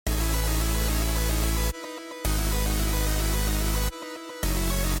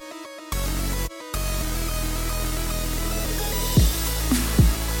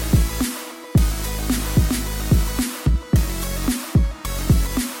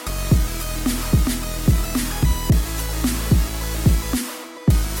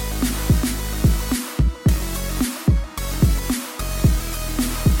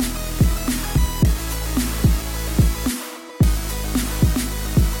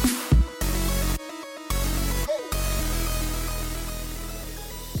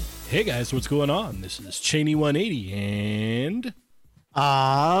Hey guys, what's going on? This is Cheney 180 and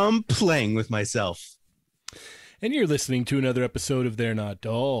I'm playing with myself. you're listening to another episode of They're Not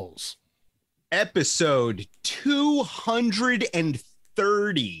Dolls. Episode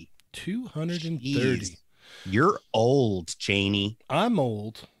 230. 230. Jeez. You're old, Cheney. I'm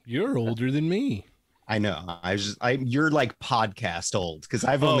old. You're older than me. I know. You're like podcast old because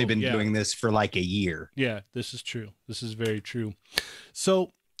I've only been doing this for like a year. Yeah, this is true. This is very true.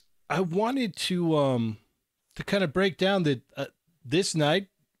 So I wanted to kind of break down that this night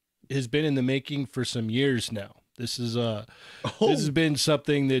has been in the making for some years now. This is this has been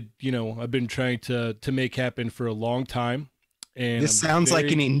something that, you know, I've been trying to make happen for a long time. And this sounds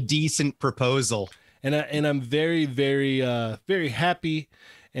like an indecent proposal. And I'm very, very, very happy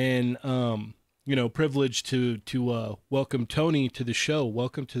and you know, privileged to welcome Tony to the show.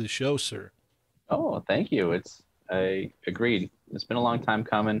 Welcome to the show, sir. Oh, thank you. I agreed. It's been a long time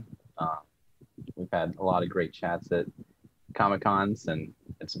coming. We've had a lot of great chats at Comic Cons, and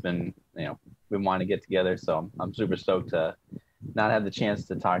it's been, you know, we want to get together. So I'm super stoked to not have the chance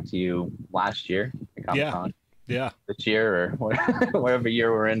to talk to you last year at Comic Con. Yeah. This year or whatever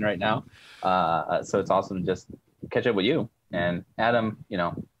year we're in right now. So it's awesome to just catch up with you. And Adam, you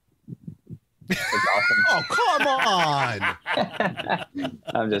know, it's awesome. Oh, come on.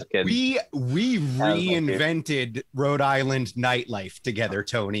 I'm just kidding. We reinvented Rhode Island nightlife together,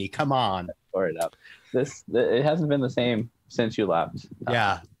 Tony. Come on. Pour it up. It hasn't been the same since you left.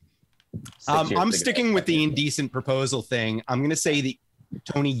 Yeah. I'm sticking with the indecent proposal thing. I'm going to say that,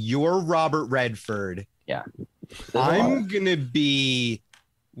 Tony, you're Robert Redford. Yeah. I'm going to be,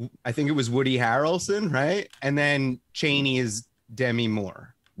 I think it was Woody Harrelson, right? And then Cheney is Demi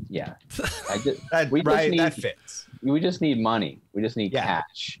Moore. Yeah. That fits. We just need money. We just need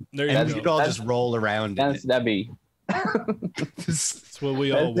cash. There you and go. we could all just roll around. That'd be. That's what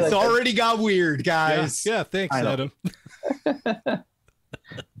we all want. It's already got weird, guys. Yeah, thanks, Adam.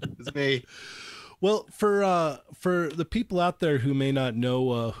 It's me. Well, for the people out there who may not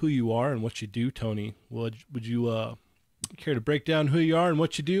know who you are and what you do, Tony, would you care to break down who you are and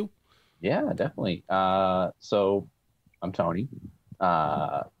what you do? Yeah, definitely. So I'm Tony,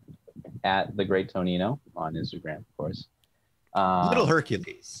 at the Great Tonino on Instagram, of course. Little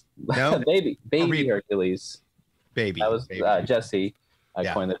Hercules, no, baby Hercules. Baby. That was Jesse. I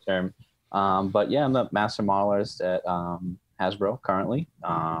coined the term. But yeah, I'm the master modelerist at Hasbro currently.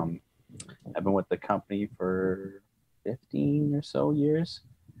 I've been with the company for 15 or so years.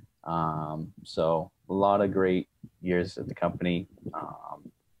 So a lot of great years at the company, a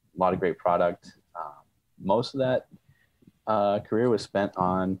lot of great product. Most of that career was spent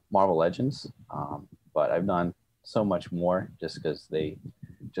on Marvel Legends, but I've done so much more just because they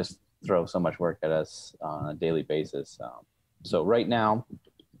just throw so much work at us on a daily basis. So right now,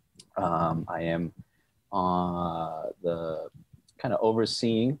 I am the kind of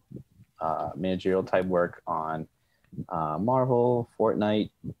overseeing managerial type work on Marvel,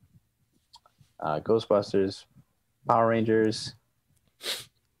 Fortnite, Ghostbusters, Power Rangers,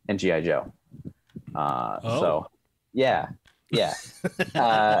 and G.I. Joe. So yeah.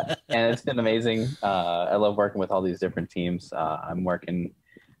 And it's been amazing. I love working with all these different teams.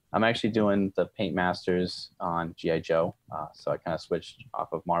 I'm actually doing the Paint Masters on G.I. Joe. So I kind of switched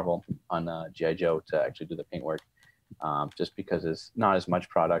off of Marvel on G.I. Joe to actually do the paint work. Just because it's not as much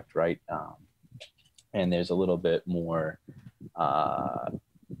product, right? And there's a little bit more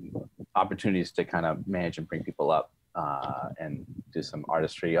opportunities to kind of manage and bring people up and do some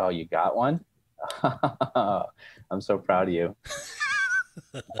artistry. Oh, you got one? I'm so proud of you.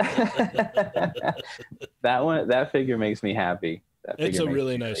 That figure makes me happy. It's a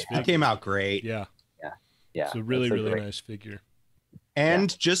really nice figure. It came out great. Yeah. It's a really nice figure.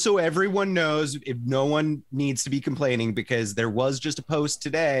 And just so everyone knows, if no one needs to be complaining, because there was just a post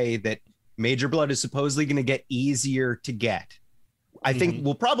today that Major Blood is supposedly going to get easier to get. I think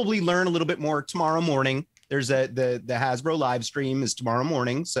we'll probably learn a little bit more tomorrow morning. There's the Hasbro live stream is tomorrow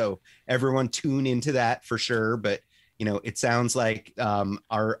morning, so everyone tune into that for sure. But you know, it sounds like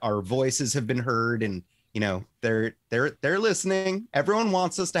our voices have been heard, and you know they're listening. Everyone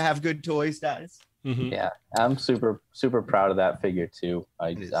wants us to have good toys, guys. Mm-hmm. Yeah, I'm super proud of that figure too.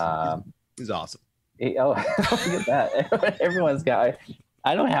 It's awesome. Look at that! Everyone's got.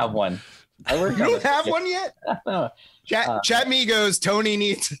 I don't have one. You don't have one yet? No. Chat me goes. Tony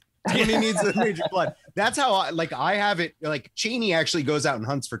needs the Major Blood. That's how I have it. Like Cheney actually goes out and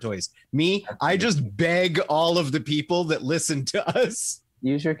hunts for toys. Me, I just beg all of the people that listen to us.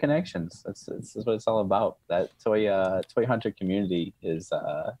 Use your connections. That's what it's all about. That toy hunter community is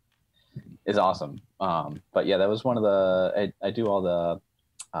awesome. But yeah, that was one of the. I do all the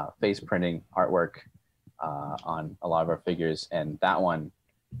face printing artwork on a lot of our figures, and that one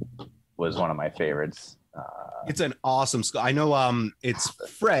was one of my favorites. It's an awesome skull. I know it's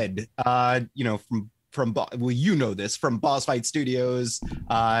Fred, from well, you know this from Boss Fight Studios,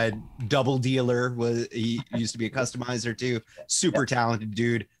 double dealer. He used to be a customizer too. Super talented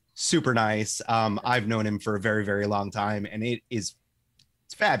dude, super nice. I've known him for a very, very long time, and it's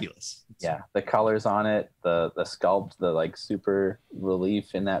fabulous. The colors on it, the sculpt, the like super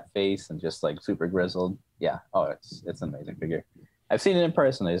relief in that face, and just like super grizzled. It's an amazing figure. I've seen it in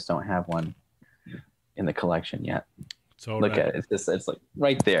person. I just don't have one in the collection yet. Look at it. It's like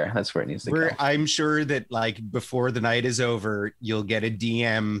right there. That's where it needs to go. I'm sure that like before the night is over, you'll get a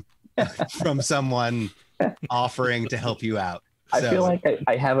DM from someone offering to help you out. I feel like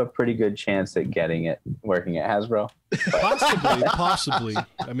I have a pretty good chance at getting it working at Hasbro. Possibly.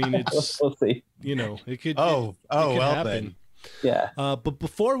 I mean, it's we'll see. It could. Well happen. then. Yeah. But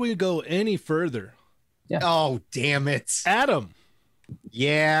before we go any further, oh damn it, Adam.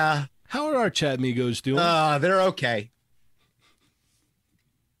 Yeah. How are our chat amigos doing? They're okay.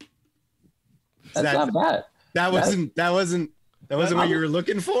 That's not bad. That wasn't what you were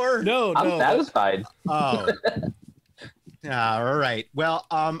looking for? No. I'm satisfied. Oh. All right. Well,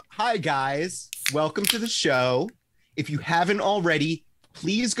 hi guys. Welcome to the show. If you haven't already,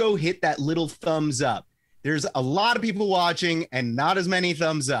 please go hit that little thumbs up. There's a lot of people watching and not as many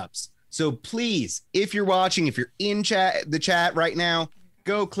thumbs ups. So please, if you're watching, if you're in the chat right now,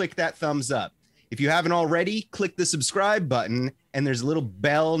 go click that thumbs up. If you haven't already, click the subscribe button, and there's a little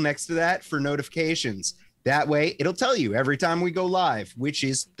bell next to that for notifications. That way, it'll tell you every time we go live, which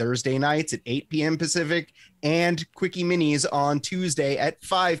is Thursday nights at 8 p.m. Pacific and Quickie Minis on Tuesday at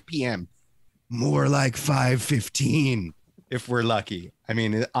 5 p.m. More like 5:15 if we're lucky. I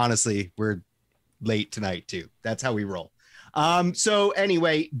mean, honestly, we're late tonight too. That's how we roll. So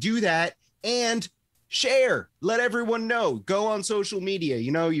anyway, do that and share. Let everyone know. Go on social media.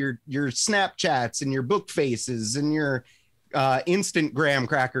 Your Snapchats and your book faces and your instant graham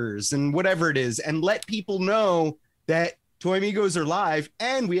crackers and whatever it is, and let people know that Toy Amigos are live,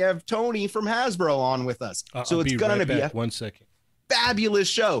 and we have Tony from Hasbro on with us. So it's gonna be a 1 second. Fabulous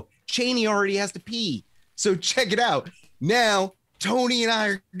show. Cheney already has to pee, so check it out. Now Tony and I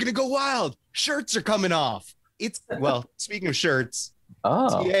are gonna go wild. Shirts are coming off. Speaking of shirts,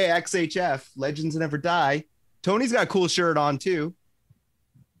 TAXHF Legends Never Die. Tony's got a cool shirt on too.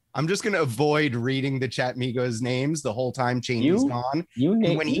 I'm just going to avoid reading the Chat Migos names the whole time Cheney's gone.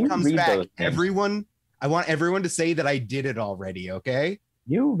 When he comes back, I want everyone to say that I did it already, okay?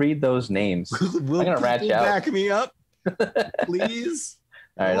 You read those names. I'm going to rat you out. Back me up, please.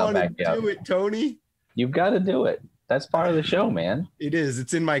 All right, I'll back you up. Do it, Tony. You've got to do it. That's part of the show, man. It is.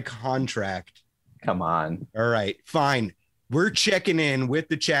 It's in my contract. Come on. All right, fine. We're checking in with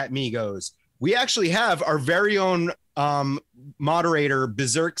the Chat Migos. We actually have our very own moderator,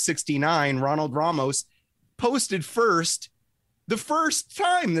 Berserk69, Ronald Ramos, posted first the first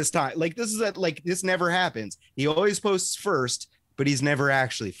time this time. This never happens. He always posts first, but he's never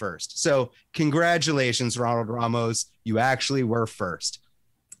actually first. So congratulations, Ronald Ramos. You actually were first.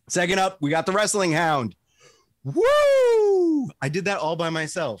 Second up, we got the Wrestling Hound. Woo! I did that all by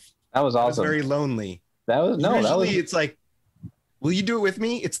myself. That was awesome. I was very lonely. It's like, will you do it with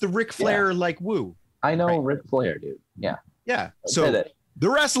me? It's the Ric Flair woo. I know, right? Ric Flair, dude. Yeah. Yeah. So the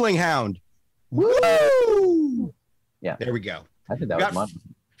Wrestling Hound. Woo! Yeah. There we go. I think that was fun.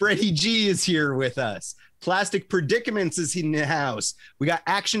 Freddie G is here with us. Plastic Predicaments is in the house. We got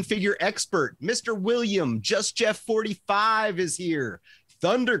Action Figure Expert, Mr. William. Just Jeff 45 is here.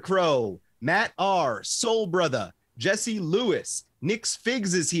 Thunder Crow, Matt R, Soul Brother, Jesse Lewis, Nick's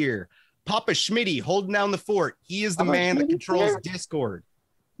Figs is here. Papa Schmitty holding down the fort. He is the man that controls Discord.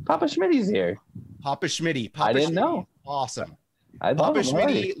 Papa Schmitty's here. Papa Schmitty. I didn't know. Awesome. Papa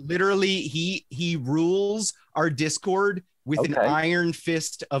Schmitty, literally, he rules our Discord with an iron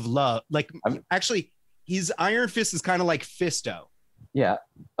fist of love. Actually, his iron fist is kind of like Fisto. Yeah.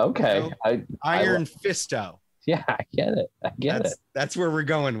 Okay. Iron Fisto. Yeah, I get it. That's where we're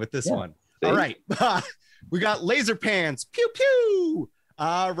going with this one. See? All right. We got Laser Pants. Pew pew.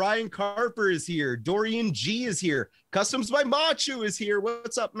 Ryan Carper is here. Dorian G is here. Customs by Machu is here.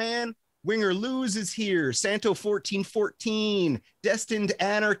 What's up, man? Winger Lose is here. Santo 1414. Destined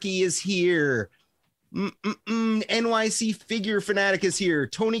Anarchy is here. NYC Figure Fanatic is here.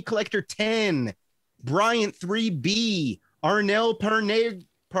 Tony Collector 10. Bryant 3B. Arnell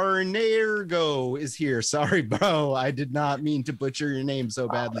Parnergo is here. Sorry, bro. I did not mean to butcher your name so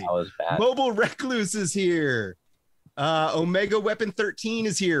badly. That was bad. Mobile Recluse is here. Omega Weapon 13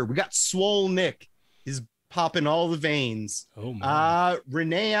 is here. We got Swole Nick. His popping all the veins. Oh my.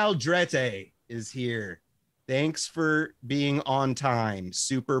 Renee Aldrete is here. Thanks for being on time.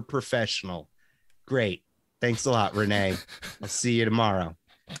 Super professional. Great. Thanks a lot, Renee. I'll see you tomorrow.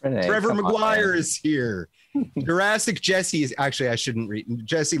 Renee, Trevor come on, McGuire man. is here. Jurassic Jesse is actually, I shouldn't read.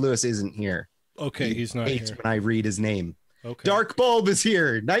 Jesse Lewis isn't here. Okay, He he's not hates here. when I read his name. Okay. Dark Bulb is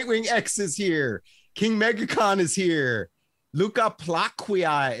here. Nightwing X is here. King Megacon is here. Luca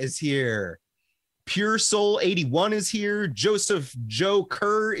Plaquia is here. Pure Soul 81 is here. Joseph Joe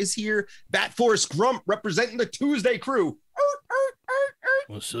Kerr is here. Bat Force Grump representing the Tuesday crew.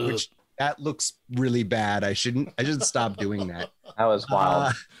 What's up? Which that looks really bad. I shouldn't stop doing that. That was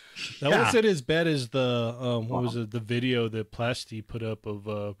wild. That yeah. wasn't as bad as the what was it? The video that Plasti put up of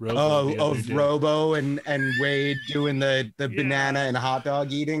Robo. Oh, the other of day. Robo and Wade doing the banana and hot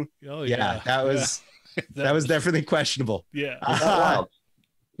dog eating. Oh Yeah, that was Yeah. that was definitely questionable. Yeah. That was wild.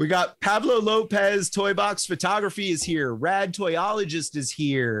 We got Pablo Lopez, Toy Box Photography is here. Rad Toyologist is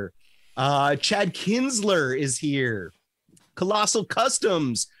here. Chad Kinsler is here. Colossal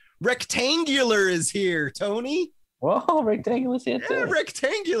Customs. Rectangular is here, Tony. Whoa, rectangular here Yeah, too.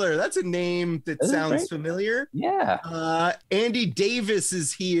 Rectangular. That's a name that Isn't it sounds great? familiar. Yeah. Andy Davis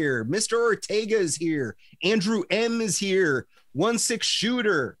is here. Mr. Ortega is here. Andrew M is here. 1-6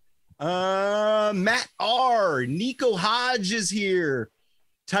 Shooter. Matt R. Nico Hodge is here.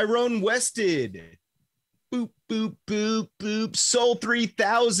 Tyrone Wested. Boop, boop, boop, boop. Soul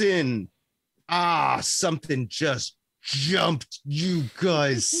 3000. Something just jumped. You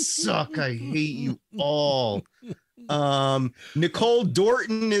guys suck. I hate you all. Nicole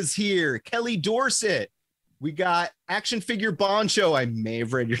Dorton is here. Kelly Dorset. We got Action Figure Boncho. I may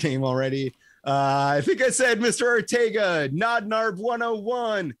have read your name already. I think I said Mr. Ortega. Nodnarb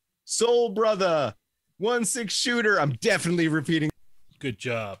 101. Soul Brother. 1-6 Shooter. I'm definitely repeating. Good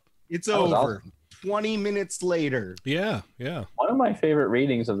job. It's That was over. awesome. 20 minutes later. Yeah. Yeah. One of my favorite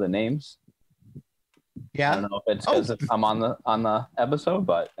readings of the names. I Yeah. don't know if it's because I'm on the episode,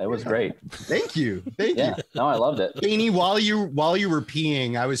 but it was great. Thank you. Thank Yeah. you. No, I loved it. Lainey, while you were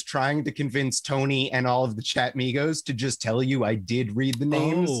peeing, I was trying to convince Tony and all of the chat migos to just tell you I did read the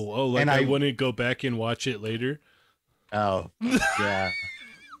names. Oh, like and I I- wouldn't go back and watch it later. Oh, yeah.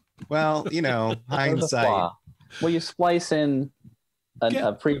 Well, There's a hindsight. flaw. Well, you splice in Yeah.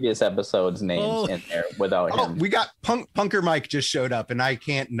 a previous episode's names Oh. in there without Oh, him. we got Punker Mike just showed up, and I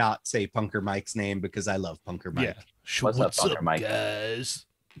can't not say Punker Mike's name because I love Punker Mike. Yeah. What's up, Punker Mike? guys?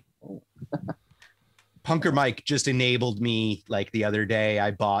 Punker Mike just enabled me like the other day.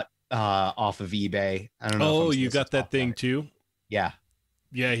 I bought off of eBay. I don't know. if Oh, I'm you supposed to got that talk thing about it. too? Yeah.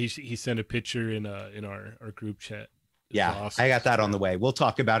 Yeah, he sent a picture in our group chat. It's Yeah. awesome. I got that on the way. We'll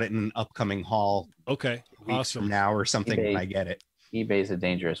talk about it in an upcoming haul Okay. weeks from Awesome. now or something when eBay. I get it. eBay's a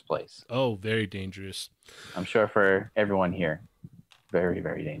dangerous place. Oh, very dangerous. I'm sure for everyone here, very,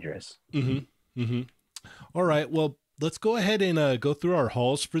 very dangerous. Mm-hmm. Mm-hmm. All right. Well, let's go ahead and go through our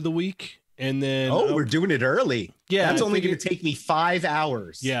hauls for the week. And then We're doing it early. yeah, That's I only going figured- to take me 5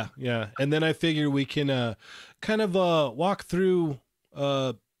 hours. Yeah, yeah. And then I figure we can kind of walk through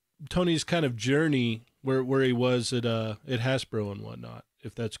Tony's kind of journey where he was at Hasbro and whatnot,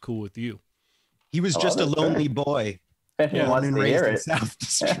 if that's cool with you. He was I just a love it, lonely boy, If anyone Yeah. born wants and to raised hear in it.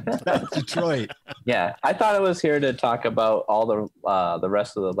 South Detroit. Yeah, I thought it was here to talk about all the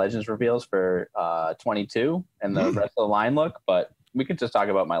rest of the Legends reveals for 22 and the Mm. rest of the line look, but we could just talk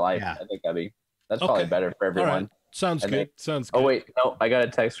about my life. Yeah. I think that's probably Okay. better for All everyone. right. Sounds I good. think- Sounds good. Oh wait, no, I got a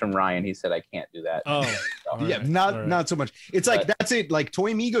text from Ryan. He said I can't do that. Oh, all Yeah, right, not all right. not so much. It's like But- that's it. Like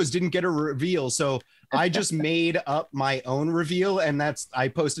Toy Migos didn't get a reveal, so I just made up my own reveal, and I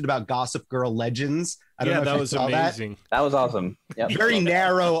posted about Gossip Girl Legends. I don't Yeah, know if that you was saw amazing. That was awesome. Yep. that. Very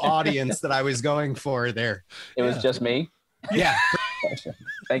narrow audience that I was going for there. It was Yeah. just me. Yeah,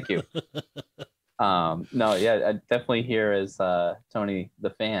 Thank you. No, yeah, I definitely here as Tony the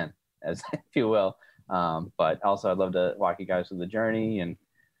fan, as if you will. But also, I'd love to walk you guys through the journey and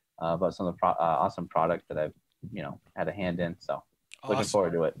about some of the awesome product that I've had a hand in. So looking Awesome.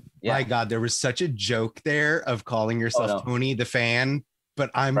 forward to it. Yeah, my God, there was such a joke there of calling yourself no. Tony the fan,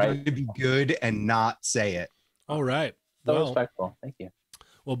 but I'm Right. going to be good and not say it. All right. so Well, respectful. Thank you.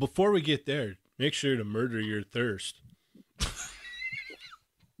 well, before we get there, make sure to murder your thirst.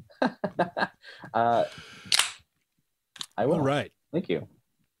 I will. All right. Thank you.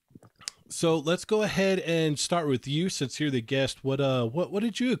 So let's go ahead and start with you, since you're the guest. What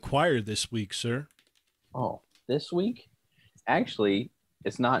did you acquire this week, sir? Oh, this week, actually,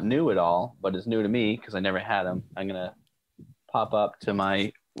 it's not new at all, but it's new to me because I never had them. I'm gonna pop up to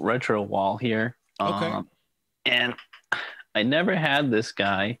my retro wall here. Okay. And I never had this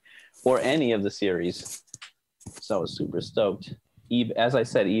guy or any of the series So I was super stoked. As I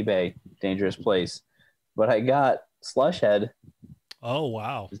said, eBay, dangerous place. But I got Slushhead. Oh,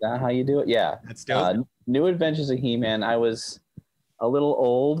 wow. Is that how you do it? Yeah. That's dope. New Adventures of He-Man. I was a little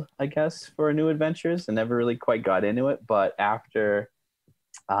old, I guess, for New Adventures and never really quite got into it. But after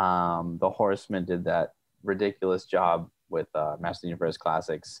the Horsemen did that ridiculous job with Master Universe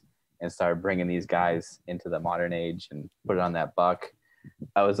Classics and started bringing these guys into the modern age and put it on that buck,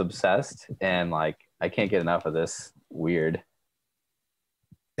 I was obsessed. And like, I can't get enough of this weird.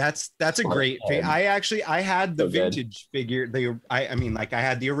 That's a great figure. I had the vintage figure. I mean, like, I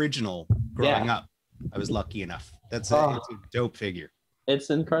had the original growing up. I was lucky enough. It's a dope figure. It's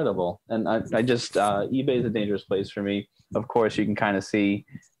incredible. And I just eBay is a dangerous place for me. Of course, you can kind of see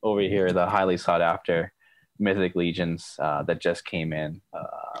over here the highly sought after Mythic Legions that just came in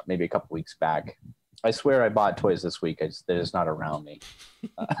maybe a couple weeks back. I swear I bought toys this week. They're just not around me.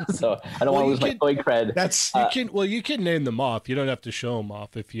 So I don't want to lose my toy cred. You can name them off. You don't have to show them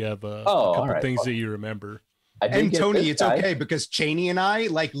off if you have a couple things that you remember. And Tony, it's okay because Cheney and I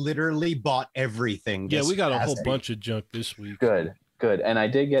like literally bought everything. Yeah, we got a whole bunch of junk this week. Good. And I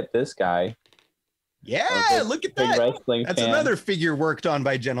did get this guy. Yeah, look at that. That's another figure worked on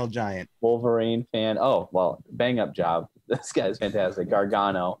by Gentle Giant. Wolverine fan. Oh, well, bang up job. This guy's fantastic.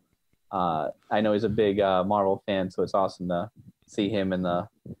 Gargano. I know he's a big Marvel fan, so it's awesome to see him in the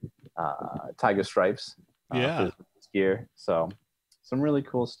Tiger Stripes gear. So some really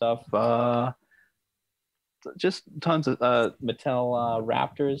cool stuff. Just tons of Mattel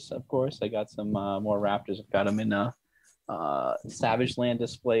Raptors, of course. I got some more Raptors. I've got them in a Savage Land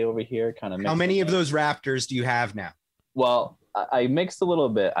display over here. How many of those Raptors do you have now? Well, I mixed a little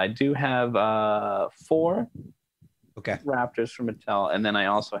bit. I do have 4 Raptors from Mattel, and then I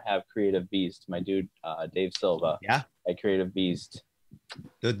also have Creative Beast, my dude Dave Silva. Yeah, at Creative Beast.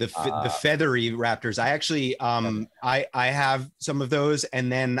 The feathery Raptors. I actually I have some of those,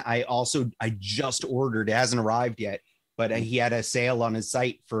 and then I just ordered. It hasn't arrived yet, but he had a sale on his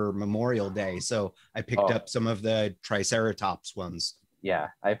site for Memorial Day, so I picked up some of the Triceratops ones. Yeah,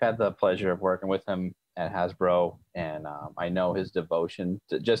 I've had the pleasure of working with him at Hasbro, and I know his devotion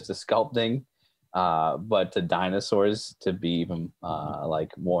to sculpting, but to dinosaurs to be even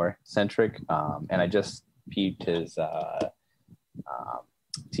like more centric. And I just peeped his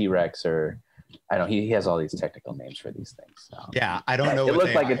T-Rex, or I don't. He has all these technical names for these things. Yeah, I don't know. It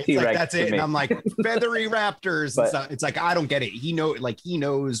looks like a T-Rex. Like, that's it, and I'm like feathery Raptors. And stuff. It's like I don't get it. He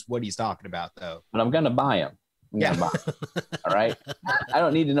knows what he's talking about though. But I'm gonna buy him. All right. I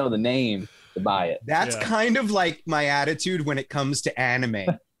don't need to know the name to buy it. That's kind of like my attitude when it comes to anime.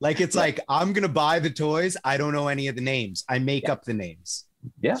 Like it's like I'm gonna buy the toys. I don't know any of the names. I make up the names.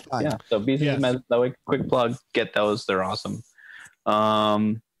 Yeah. So quick plug. Get those. They're awesome.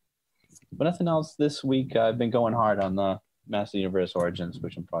 But nothing else this week. I've been going hard on the Master Universe Origins,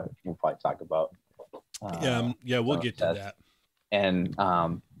 which we'll probably talk about. We'll get to that. And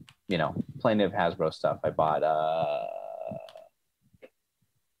plenty of Hasbro stuff. I bought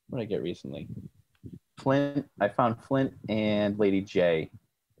what did I get recently? Flint. I found Flint and Lady J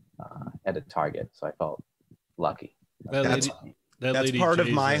at a Target, so I felt lucky. That's part of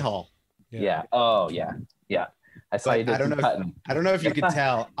my haul. Yeah. Oh yeah. I saw you did some cutting. I don't know if you could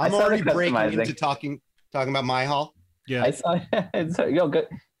tell. I'm already breaking into talking about my haul. Yeah. I saw. Go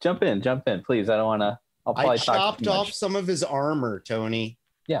jump in, please. I don't want to. I chopped off some of his armor, Tony.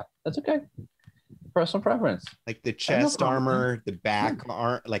 Yeah, that's okay. Personal preference. Like the chest armor, the back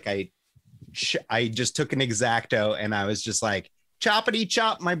armor. Like I just took an X-Acto and I was just like, choppity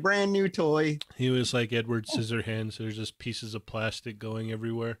chop, my brand new toy. He was like Edward Scissorhands. There's just pieces of plastic going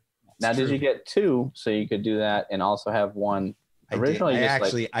everywhere. Now, did you get 2 so you could do that and also have one? Originally,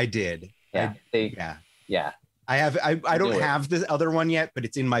 I did. Yeah. I don't have the other one yet, but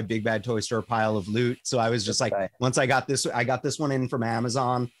it's in my Big Bad Toy Store pile of loot. So I was just once I got this one in from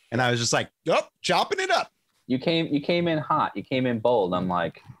Amazon, and I was just like, chopping it up. You came in hot. You came in bold. I'm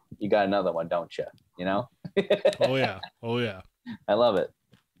like, you got another one, don't you? You know? Oh yeah. I love it.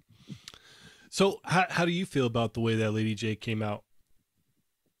 So how do you feel about the way that Lady J came out?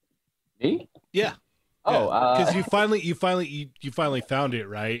 Me? Yeah. Oh, because you finally found it,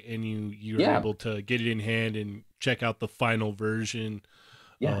 right? And you were able to get it in hand and check out the final version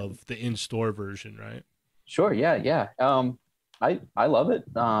of the in-store version, right? Sure. Yeah. I love it.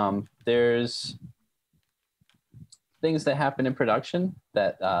 There's things that happen in production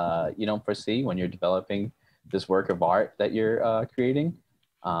that you don't foresee when you're developing this work of art that you're creating.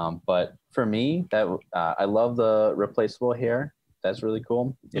 But for me, that I love the replaceable hair. That's really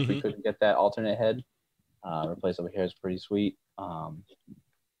cool. If we couldn't get that alternate head, replaceable hair is pretty sweet.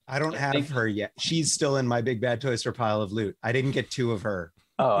 I don't I have think- her yet. She's still in my Big Bad Toy Store pile of loot. I didn't get 2 of her.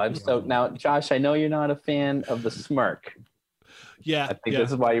 Oh, I'm so now, Josh. I know you're not a fan of the smirk. Yeah, I think yeah.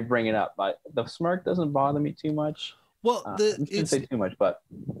 this is why you bring it up. But the smirk doesn't bother me too much. Well, I shouldn't say too much, but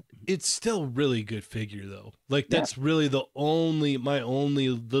it's still really good figure though. Like Yeah. that's really my only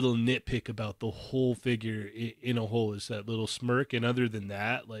little nitpick about the whole figure in a whole is that little smirk. And other than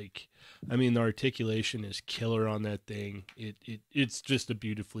that, like, I mean, the articulation is killer on that thing. It's just a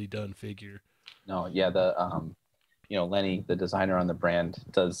beautifully done figure. no, yeah, the Lenny, the designer on the brand,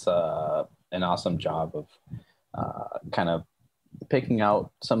 does an awesome job of kind of picking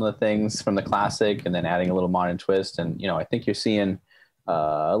out some of the things from the classic and then adding a little modern twist. And I think you're seeing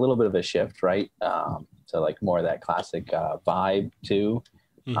a little bit of a shift, right, to like more of that classic vibe too.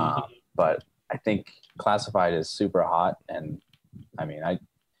 Mhm. But I think Classified is super hot, and I mean,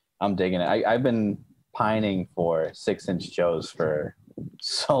 I'm digging it. I've been pining for 6-inch Joes for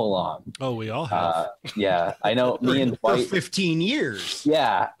so long. Oh, we all have. Yeah, I know. Me and For Dwight. 15 years.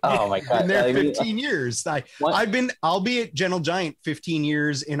 Yeah. Oh my god. Been there I mean, 15 years. What? I'll be at Gentle Giant 15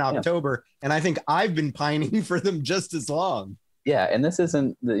 years in October, and I think I've been pining for them just as long. yeah, and this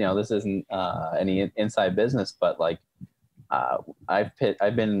isn't any inside business, but like I've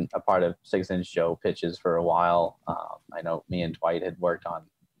been a part of 6-inch Joe pitches for a while. I know me and Dwight had worked on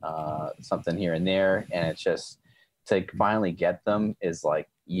something here and there, and it's just to finally get them is like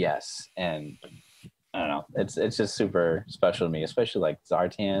yes. And I don't know, it's just super special to me, especially like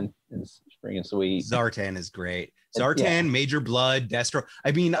Zartan is freaking sweet. Zartan is great. Yeah. Zartan, Major Blood, Destro.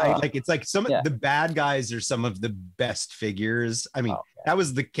 I mean, it's like some Yeah. of the bad guys are some of the best figures. I mean, Oh, yeah. that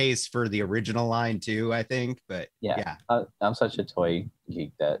was the case for the original line too, I think. But Yeah. I'm such a toy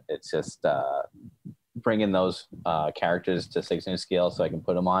geek that it's just bringing those characters to 6-inch scale so I can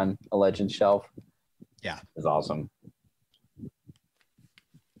put them on a legend shelf. Yeah. Is awesome.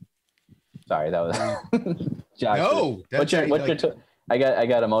 Sorry, that was Josh. no, What's your I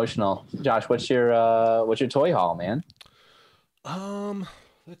got emotional. Josh, what's your toy haul, man?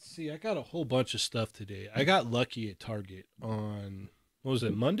 Let's see. I got a whole bunch of stuff today. I got lucky at Target on, what was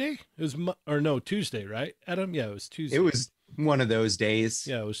it, Monday? It was Tuesday, right, Adam? Yeah, it was Tuesday. It was one of those days.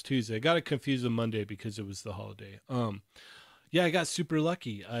 Yeah, it was Tuesday. I got it confused with Monday because it was the holiday. Yeah, I got super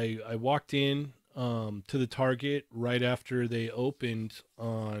lucky. I walked in to the Target right after they opened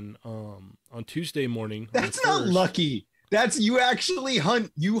on Tuesday morning. on the That's not 1st. lucky. That's you actually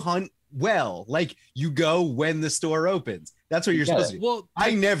hunt. You hunt well. Like you go when the store opens. That's what you're Yeah. supposed to do. Well,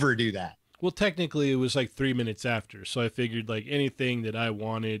 I never do that. Well, technically, it was like 3 minutes after, so I figured like anything that I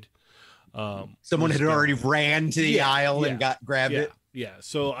wanted. Someone was had gone. already ran to the Yeah, aisle yeah, and grabbed Yeah, it. yeah.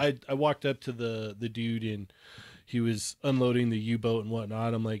 So I walked up to the dude and he was unloading the U-boat and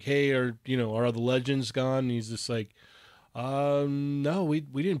whatnot. I'm like, hey, are the legends gone? And he's just like, no, we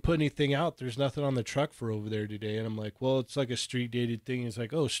didn't put anything out. There's nothing on the truck for over there today. And I'm like, well, it's like a street dated thing. He's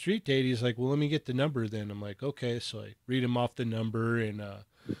like, oh, street date. He's like, well, let me get the number then. I'm like, okay. So I read him off the number and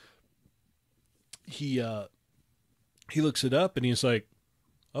he looks it up and he's like,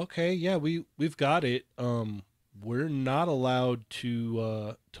 okay, yeah, we've got it. We're not allowed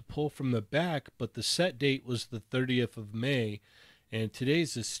to pull from the back, but the set date was the 30th of May, and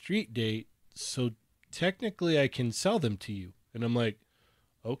today's the street date, so technically I can sell them to you. And I'm like,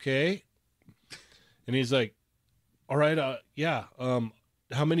 okay. And he's like, all right, yeah.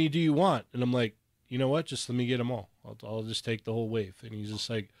 How many do you want? And I'm like, you know what? Just let me get them all. I'll just take the whole wave. And he's just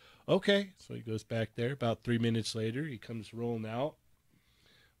like, okay. So he goes back there. About 3 minutes later, he comes rolling out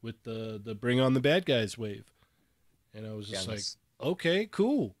with the Bring on the Bad Guys wave. And I was just like, okay,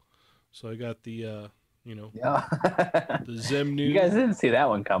 cool. So I got the, Yeah. the Zemnu. You guys didn't see that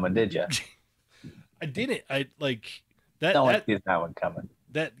one coming, did you? I didn't. I like that. No one that, sees that one coming.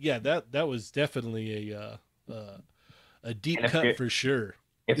 that was definitely a deep And if cut you're- for sure.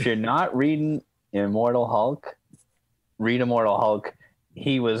 If you're not reading Immortal Hulk, read Immortal Hulk.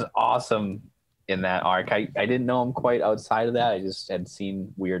 He was awesome in that arc. I didn't know him quite outside of that. I just had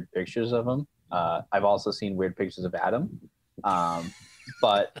seen weird pictures of him. I've also seen weird pictures of Adam.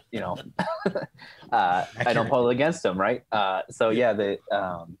 But I don't hold it against him, right? So yeah, the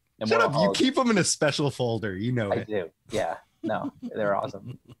Shut Immortal up! You Hulk, keep them in a special folder. You know I it. do. Yeah. No, they're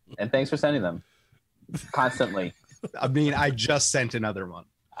awesome. And thanks for sending them constantly. I mean, I just sent another one,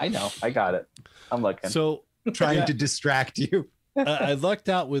 I know. I got it. I'm looking. So trying Yeah. to distract you. I lucked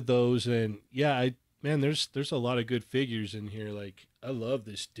out with those, and yeah, there's a lot of good figures in here. Like I love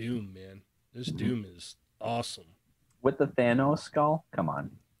this Doom, man. This Doom is awesome. With the Thanos skull, come on,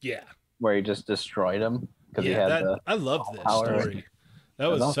 Yeah, where he just destroyed him because he yeah. had I love this power. story. That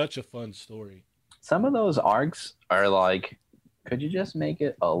was That's such a fun story. some of those arcs are like could you just make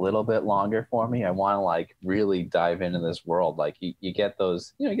it a little bit longer for me? I want to like really dive into this world. Like you get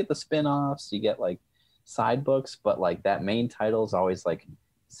those, you get the spin-offs, you get like side books, but like that main title is always like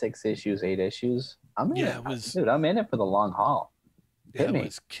 6 issues, 8 issues. I'm in dude, I'm in it for the long haul. That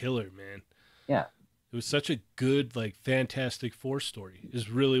was killer, man. Yeah. It was such a good, like, Fantastic Four story is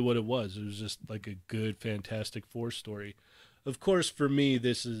really what it was. It was just like a good Fantastic Four story. Of course, for me,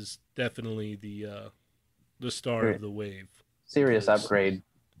 this is definitely the star of the wave. Serious upgrade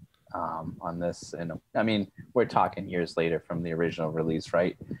on this. And I mean, we're talking years later from the original release,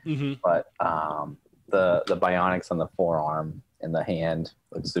 right? Mm-hmm. But the bionics on the forearm and the hand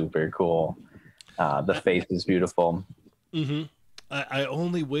look super cool. The face is beautiful. Mm-hmm. I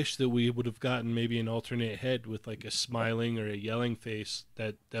only wish that we would have gotten maybe an alternate head with like a smiling or a yelling face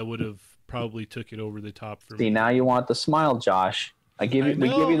that would have probably took it over the top for me. See, now you want the smile, Josh. We give you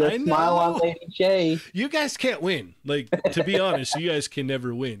the smile on Lady J. You guys can't win. Like, to be honest, you guys can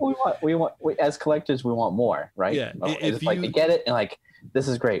never win. We want as collectors, we want more, right? Yeah. If like, you get it and like, this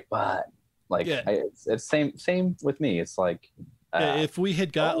is great, but like, it's same with me. It's like, if we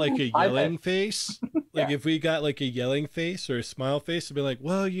had got like a yelling face, if we got like a yelling face or a smile face, I'd be like,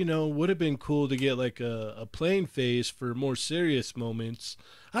 well, would have been cool to get like a plain face for more serious moments.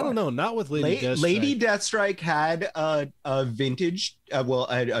 I don't know, not with Lady Deathstrike. Lady Deathstrike had a vintage,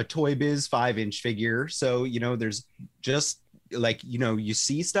 a Toy Biz 5-inch figure. So, there's just like, you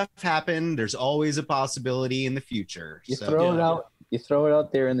see stuff happen. There's always a possibility in the future. You throw it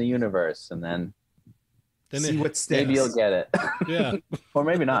out there in the universe, and then see what sticks. Maybe you'll get it. Yeah. Or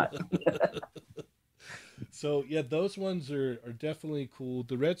maybe not. So, yeah, those ones are definitely cool.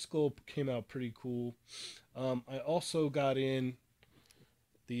 The Red Skull came out pretty cool. I also got in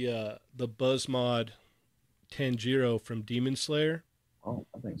the Buzzmod Tanjiro from Demon Slayer. Oh,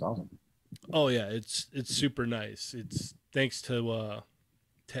 that thing's awesome. Oh, yeah, it's super nice. It's thanks to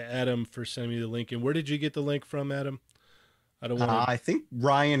Adam for sending me the link. And where did you get the link from, Adam? I think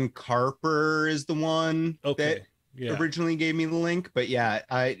Ryan Carper is the one that originally gave me the link. But yeah,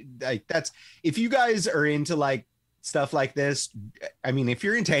 I that's, if you guys are into like stuff like this, I mean, if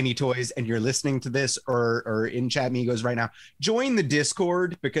you're into any toys and you're listening to this or in Chat Migos right now, join the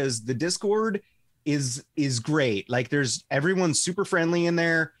Discord, because the Discord is great. Like, everyone's super friendly in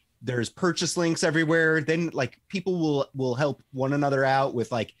there. There's purchase links everywhere. Then like people will help one another out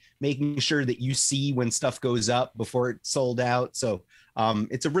with like making sure that you see when stuff goes up before it's sold out. So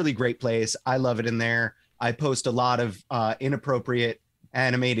it's a really great place. I love it in there. I post a lot of inappropriate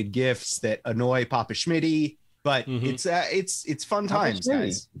animated GIFs that annoy Papa Schmitty, but it's fun times,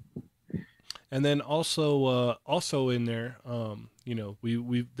 guys. And then also in there,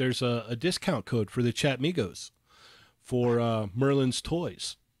 we there's a discount code for the Chat Migos for Merlin's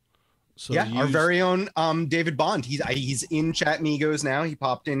Toys. So our very own David Bond. He's in Chat Migos now. He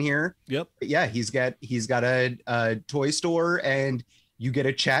popped in here. Yep. But yeah, he's got a toy store, and you get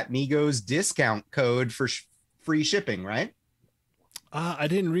a Chat Migos discount code for free shipping, right? I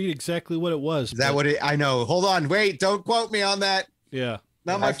didn't read exactly what it was. Is that what I know? Hold on, wait! Don't quote me on that. Yeah,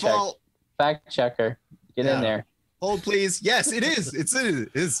 not my fault. Fact checker, get in there. Hold, please. Yes, it is. It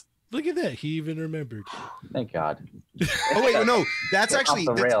is. Look at that. He even remembered. Thank God. Oh wait, no, that's actually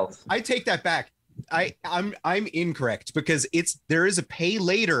rails. I take that back. I'm incorrect, because there is a pay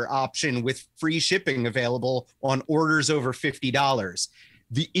later option with free shipping available on orders over $50.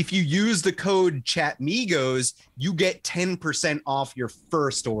 If you use the code ChatMigos, you get 10% off your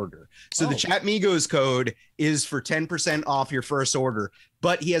first order. So the ChatMigos code is for 10% off your first order,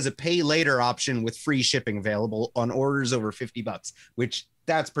 but he has a pay later option with free shipping available on orders over $50, which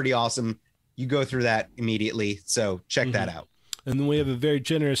that's pretty awesome. You go through that immediately. So check that out. And then we have a very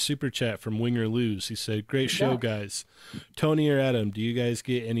generous super chat from Winger Lose. He said, great show, guys. Tony or Adam, do you guys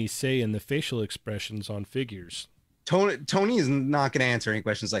get any say in the facial expressions on figures? Tony is not going to answer any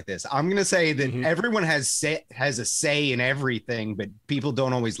questions like this. I'm going to say that everyone has a say in everything, but people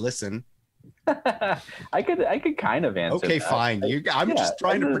don't always listen. I could kind of answer. Okay, that. I'm just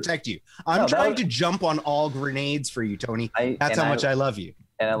trying to protect you. I'm trying to jump on all grenades for you, Tony. That's how much I love you.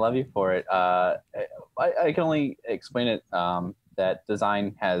 And I love you for it. I can only explain it that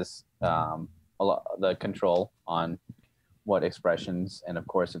design has a lot the control on what expressions, and of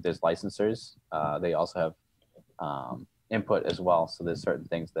course, if there's licensors, they also have input as well. So there's certain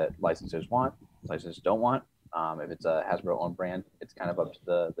things that licensors want, licensors don't want. If it's a Hasbro owned brand, it's kind of up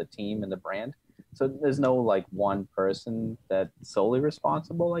to the team and the brand. So there's no like one person that's solely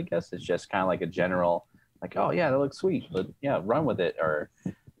responsible, I guess. It's just kind of like a general, like, oh yeah, that looks sweet, but yeah, run with it. Or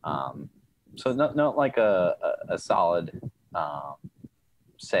so not like a solid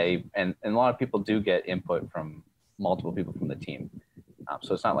say. And a lot of people do get input from multiple people from the team.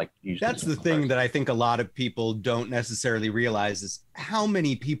 So it's not like usually. That's the thing that I think a lot of people don't necessarily realize is how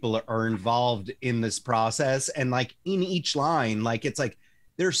many people are involved in this process, and like in each line, like it's like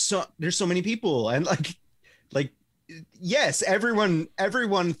there's so many people, and like yes,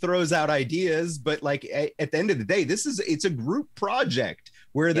 everyone throws out ideas, but like at the end of the day, it's a group project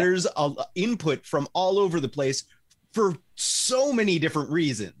where there's a input from all over the place for so many different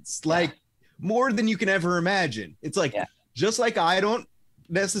reasons, like more than you can ever imagine. It's like just like I don't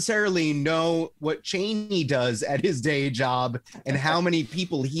necessarily know what Cheney does at his day job and how many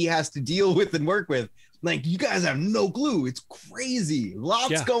people he has to deal with and work with. Like, you guys have no clue. It's crazy.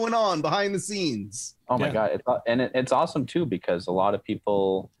 Lots going on behind the scenes. Oh my God. It's awesome too, because a lot of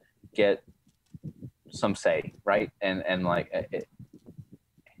people get some say, right? And like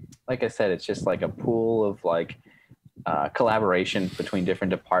I said, it's just like a pool of like collaboration between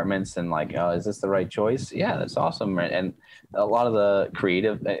different departments, and like, is this the right choice? Yeah, that's awesome. And a lot of the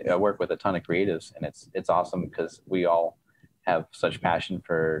creative, I work with a ton of creatives, and it's awesome because we all have such passion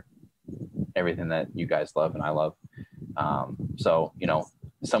for everything that you guys love and I love. So, you know,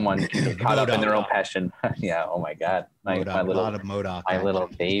 someone can get caught up in their own passion. Yeah. Oh my God. My little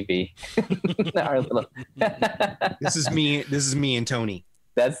baby. Our little This is me and Tony.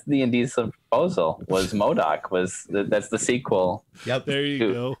 That's the Indecent Proposal. Was MODOK. That's the sequel. Yep. There you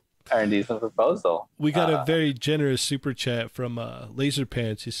go. Our Indecent Proposal. We got a very generous super chat from Laser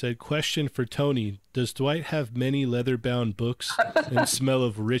Pants. He said, "Question for Tony: does Dwight have many leather-bound books and smell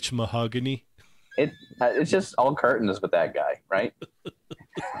of rich mahogany?" It's just all curtains with that guy, right?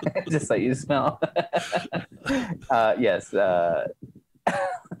 Just like you smell. Yes.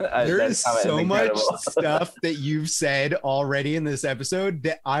 There is so much stuff that you've said already in this episode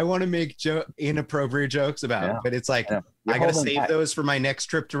that I want to make inappropriate jokes about, but it's like I gotta save those for my next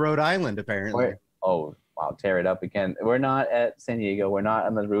trip to Rhode Island. Apparently. Oh wow, tear it up again. We're not at San Diego. We're not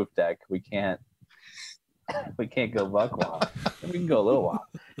on the roof deck. We can't go buck wild. We can go a little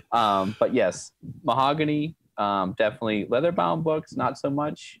wild. But yes, mahogany, definitely. Leather-bound books, not so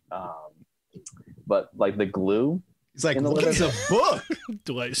much. But like the glue. It's like, what is a book?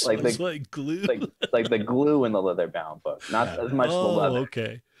 Dwight smells like glue. Like the glue in the leather-bound book, not as much the leather.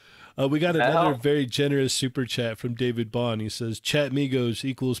 Okay. We got another very generous super chat from David Bond. He says, "Chat Migos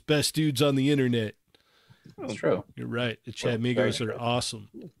equals best dudes on the internet." That's true. You're right. The Chat Migos are awesome.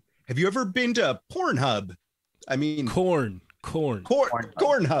 Have you ever been to Pornhub? I mean,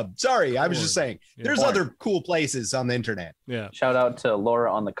 Cornhub. Sorry, I was just saying. Yeah. There's other cool places on the internet. Yeah. Shout out to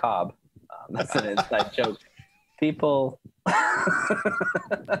Laura on the Cob. That's an inside joke. People.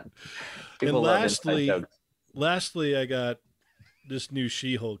 And lastly, I got this new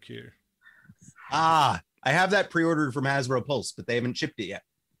She-Hulk here. I have that pre-ordered from Hasbro Pulse, but they haven't shipped it yet.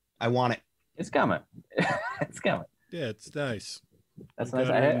 I want it. It's coming. It's coming. Yeah, it's nice. That's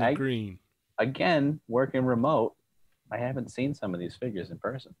nice. Green. Again, working remote, I haven't seen some of these figures in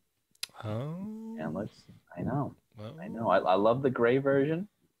person. Oh. Yeah, I know. Well, I know. I love the gray version.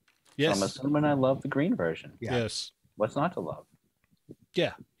 Yes. So I'm assuming I love the green version. Yeah. Yes. What's not to love?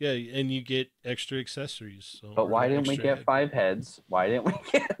 Yeah. Yeah. And you get extra accessories. So but why didn't we get 5 heads? Why didn't we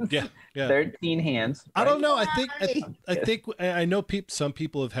get 13 hands? Right? I don't know. I think I know some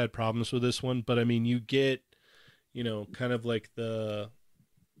people have had problems with this one, but I mean, you get, you know, kind of like the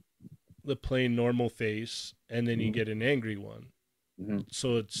plain normal face, and then you get an angry one. Mm-hmm.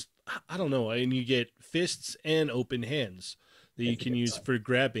 So it's, I don't know. And you get fists and open hands that you can use for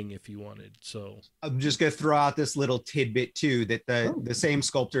grabbing if you wanted. So I'm just going to throw out this little tidbit too, that the same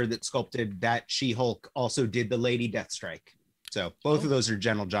sculptor that sculpted that She-Hulk also did the Lady Deathstrike. So both of those are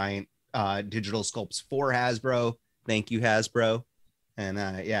Gentle Giant digital sculpts for Hasbro. Thank you, Hasbro.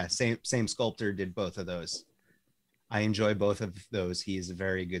 And same sculptor did both of those. I enjoy both of those. He is a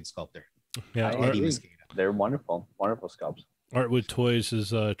very good sculptor. Yeah, they're wonderful sculpts. Artwood Toys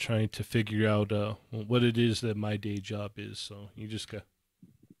is trying to figure out what it is that my day job is. So you just go,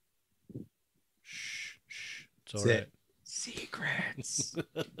 shh. It's all right. Secrets.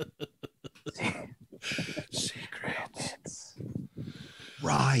 Secrets.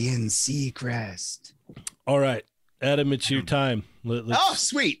 Ryan Seacrest. All right, Adam, it's your time.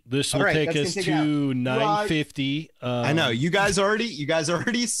 Sweet. This will take us to 9:50. I know you guys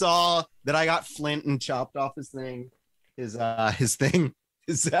already saw that I got Flint and chopped off his thing. His armor,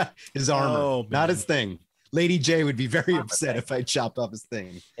 not his thing. Lady J would be very upset if I chopped off his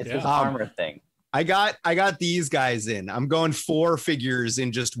thing. It's his armor thing. I got these guys in. I'm going 4 figures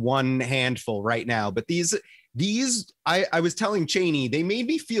in just one handful right now. But these I was telling Cheney, they made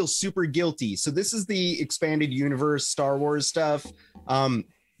me feel super guilty. So this is the expanded universe Star Wars stuff. And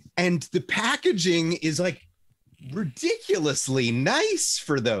the packaging is like ridiculously nice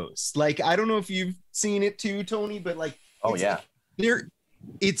for those. Like, I don't know if you've seen it too, Tony, but like, Oh yeah, like,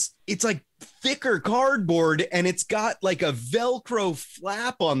 it's like thicker cardboard, and it's got like a Velcro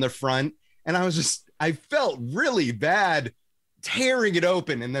flap on the front. And I felt really bad tearing it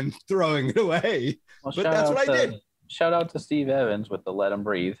open and then throwing it away. well, But that's what I did. Shout out to Steve Evans with the Let Him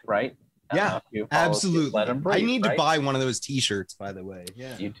Breathe, right? Yeah, absolutely. Let Him Breathe. I need right? to buy one of those T-shirts, by the way.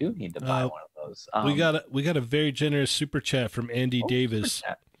 Yeah, You do need to buy one of those. We got a very generous super chat from Andy Davis. Super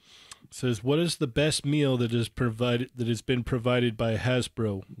chat. Says, what is the best meal that has been provided by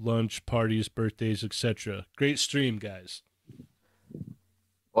Hasbro? Lunch, parties, birthdays, etc. Great stream, guys.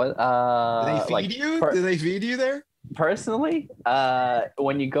 What? Do they feed you? Do they feed you there? Personally,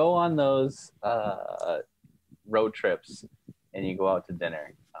 when you go on those road trips and you go out to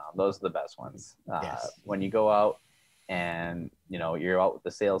dinner, those are the best ones. Yes. When you go out and you're out with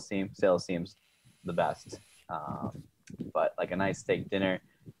the sales team's the best. But like a nice steak dinner,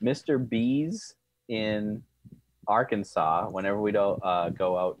 Mr. B's in Arkansas. Whenever we go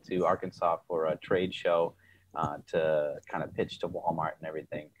out to Arkansas for a trade show to kind of pitch to Walmart and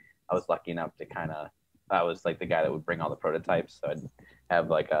everything, I was lucky enough to I was like the guy that would bring all the prototypes. So I'd have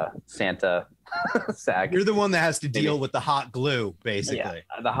like a Santa sack. You're the one that has to deal with the hot glue, basically.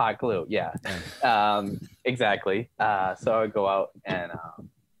 Yeah, the hot glue. Yeah, exactly. So I would go out and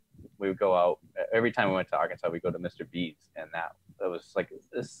we would go out every time we went to Arkansas. We go to Mr. B's, and that was like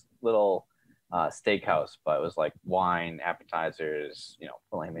this little steakhouse, but it was like wine, appetizers,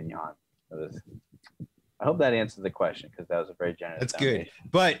 filet mignon. I hope that answers the question, because that was a very generous. That's good.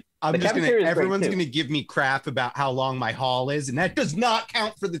 But everyone's gonna give me crap about how long my haul is, and that does not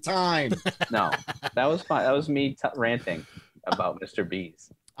count for the time. No, that was fine. That was me ranting about Mr.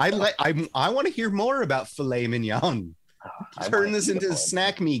 B's. I want to hear more about filet mignon. Turn this into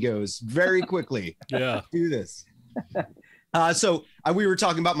Snack Migos very quickly. Yeah, do this. So we were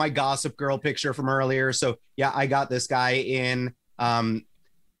talking about my Gossip Girl picture from earlier. So yeah, I got this guy in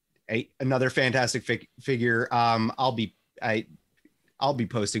another fantastic figure. I'll be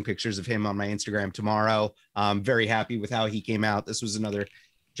posting pictures of him on my Instagram tomorrow. I'm very happy with how he came out. This was another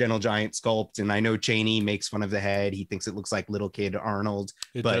Gentle Giant sculpt, and I know Cheney makes fun of the head. He thinks it looks like little kid Arnold.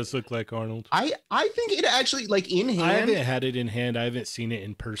 It does look like Arnold. I think it actually, like, in hand. I haven't had it in hand. I haven't seen it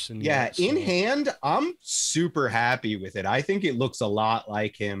in person yet. Yeah, in hand, I'm super happy with it. I think it looks a lot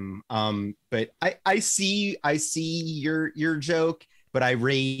like him. But I see your joke, but I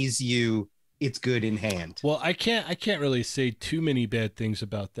raise you. It's good in hand. Well, I can't really say too many bad things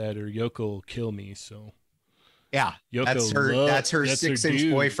about that, or Yoko will kill me. So. Yeah, Yoko that's her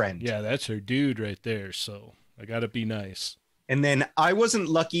 6-inch boyfriend. Yeah, that's her dude right there. So I gotta be nice. And then I wasn't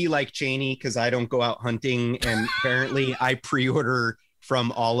lucky like Cheney, because I don't go out hunting, and apparently I pre-order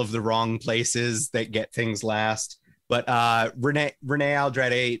from all of the wrong places that get things last. But Renee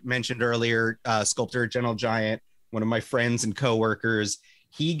Aldrete mentioned earlier, sculptor Gentle Giant, one of my friends and coworkers.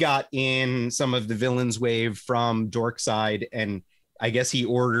 He got in some of the Villains Wave from Dorkside, and I guess he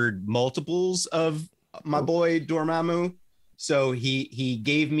ordered multiples of my boy Dormammu, so he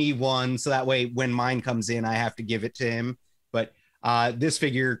gave me one, so that way when mine comes in I have to give it to him. But this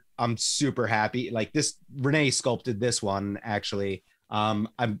figure, I'm super happy. Like, this, Renee sculpted this one actually.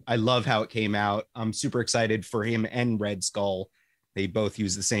 I love how it came out. I'm super excited for him and Red Skull. They both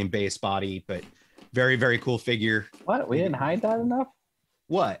use the same base body, but very, very cool figure. What, we didn't hide that enough?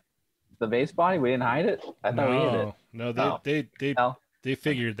 What, the base body, we didn't hide it? I thought we hid it. No, they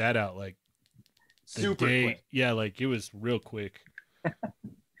figured that out like super quick. Yeah, like it was real quick.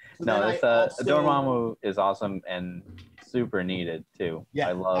 No, this Dormammu is awesome and super needed too.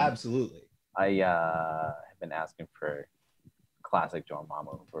 Yeah, absolutely. I have been asking for classic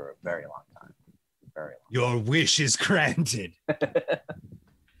Dormammu for a very long time. Your wish is granted.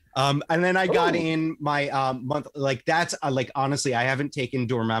 And then I got in my month, like, that's like, honestly, I haven't taken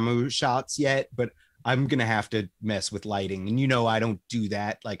Dormammu shots yet, but I'm gonna have to mess with lighting, and I don't do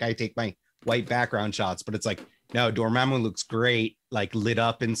that. Like, I take my white background shots, but it's like, no, Dormammu looks great, like lit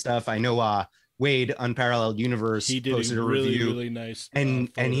up and stuff. I know Wade, Unparalleled Universe, he did posted a really review, really nice and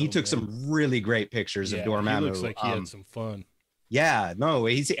he took some really great pictures of Dormammu. He looks like he had some fun. Yeah, no,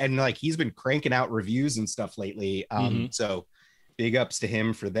 he's been cranking out reviews and stuff lately. So big ups to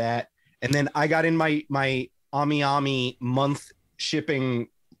him for that. And then I got in my Ami month shipping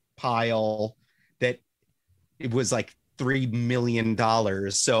pile that it was like $3 million.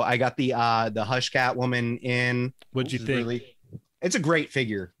 So I got the Hush Catwoman in. What'd you think? It's a great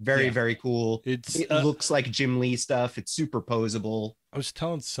figure. Very, very cool. It looks like Jim Lee stuff. It's super posable. I was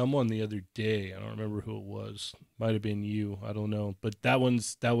telling someone the other day, I don't remember who it was. Might have been you. I don't know. But that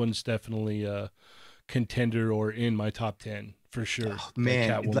one's definitely contender or in my top 10 for sure. Oh,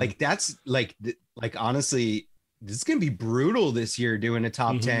 man, like that's like honestly, this is gonna be brutal this year doing a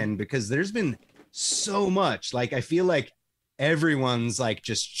top 10 because there's been so much. Like I feel like everyone's like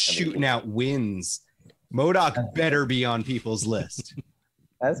just shooting out wins. MODOK better be on people's list.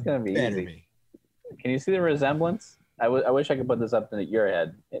 That's gonna be easy. Can you see the resemblance? I wish I could put this up in your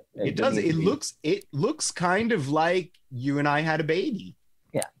head. It does. It looks kind of like you and I had a baby.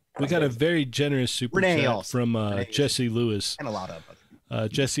 Yeah. We got a very generous super chat from Jesse Lewis. And a lot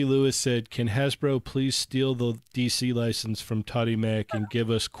of Jesse Lewis said, "Can Hasbro please steal the DC license from Toddy Mac and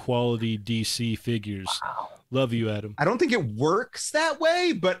give us quality DC figures? Wow. Love you, Adam." I don't think it works that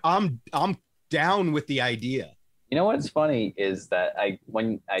way, but I'm down with the idea. You know what's funny is that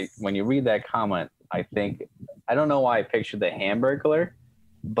when you read that comment, I don't know why I pictured the Hamburglar,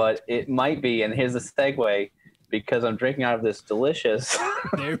 but it might be, and here's the segue, because I'm drinking out of this delicious.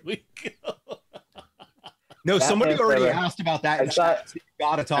 There we go. No, somebody already asked about that. You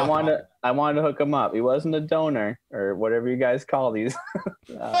gotta talk. I wanted to hook him up. He wasn't a donor or whatever you guys call these.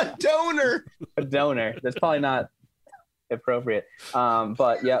 A donor. A donor. That's probably not appropriate.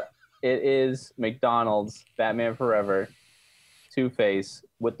 But yep, it is McDonald's Batman Forever Two-Face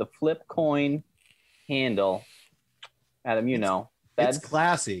with the flip coin handle. Adam, it's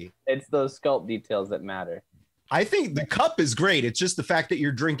classy. It's those sculpt details that matter. I think the cup is great. It's just the fact that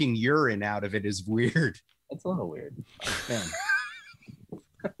you're drinking urine out of it is weird. It's a little weird.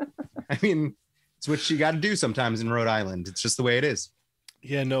 I mean, it's what you got to do sometimes in Rhode Island. It's just the way it is.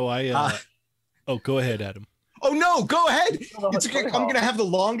 Yeah, no, go ahead, Adam. Oh, no, go ahead. I'm going to have the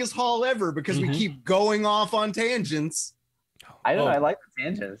longest haul ever because we keep going off on tangents. I know. I like the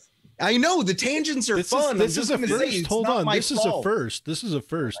tangents. I know the tangents are fun. This is a first. Hold on. This is a first. This is a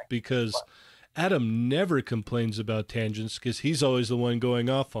first because Adam never complains about tangents because he's always the one going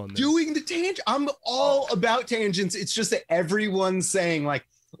off on them. Doing the tangent. I'm all about tangents. It's just that everyone's saying like,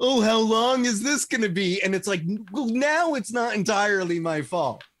 oh, how long is this going to be? And it's like, well, now it's not entirely my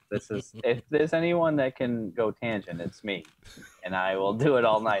fault. If there's anyone that can go tangent, it's me. And I will do it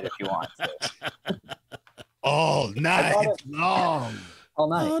all night if you want to. All night long. All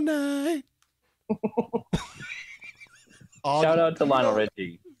night. All night. Shout out to Lionel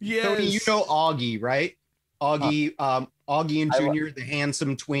Richie. Yes. Tony, you know Augie, right? Augie and Junior, the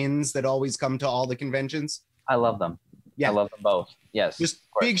handsome twins that always come to all the conventions. I love them. Yeah. I love them both. Yes. Just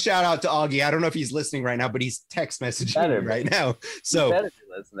big shout out to Augie. I don't know if he's listening right now, but he's text messaging me right now. So he better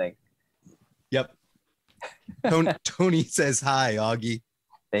be listening. Yep. Tony says hi, Augie.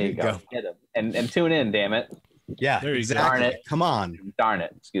 There you go. Get him. And tune in, damn it. Yeah, exactly. Darn it. Come on. Darn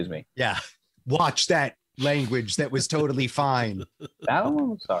it. Excuse me. Yeah. Watch that language. That was totally fine. That one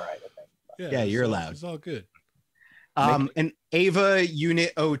was all right, I think. Yeah, you're allowed. It's all good. And Ava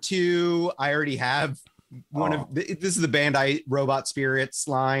Unit 02, I already have this is the Bandai Robot Spirits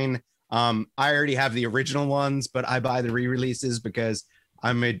line. I already have the original ones, but I buy the re-releases because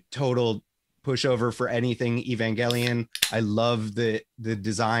I'm a total pushover for anything Evangelion. I love the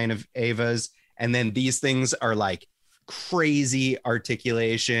design of Ava's. And then these things are like crazy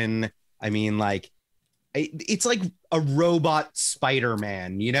articulation. I mean, like, it's like a robot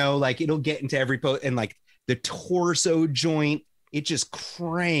Spider-Man, like it'll get into every pose and like the torso joint, it just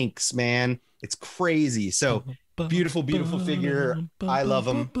cranks, man. It's crazy. So beautiful, beautiful figure. I love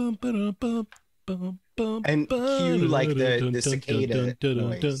them. And cue like the cicada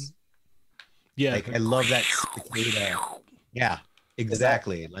noise. Yeah. Like, I love that cicada. Yeah,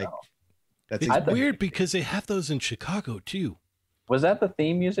 exactly. Like, it's weird because they have those in Chicago too. Was that the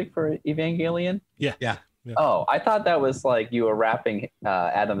theme music for Evangelion? Yeah. Yeah. Oh, I thought that was like you were wrapping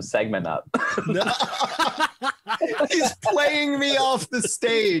Adam's segment up. He's playing me off the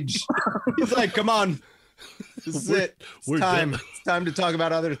stage. He's like, come on. This is it. It's time. It's time to talk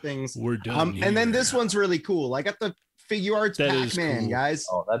about other things. We're done. And then this one's really cool. I got the Figure Arts Pac-Man, guys.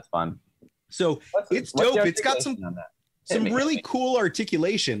 Oh, that's fun. So it's dope. It's got some really cool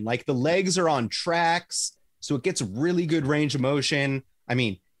articulation. Like the legs are on tracks, so it gets really good range of motion. I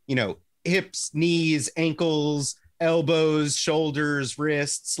mean, hips, knees, ankles, elbows, shoulders,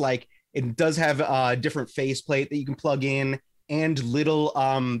 wrists. Like it does have a different faceplate that you can plug in and little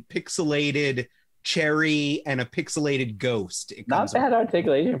pixelated cherry and a pixelated ghost. Not bad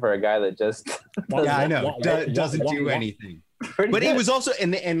articulation for a guy that just I know doesn't do anything. But it was also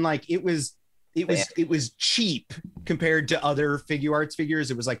and like it was cheap compared to other Figure Arts figures.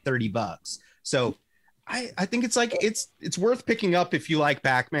 It was like $30. So I think it's like it's worth picking up if you like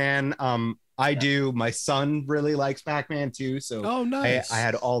Pac-Man. I do. My son really likes Pac-Man too. So nice. I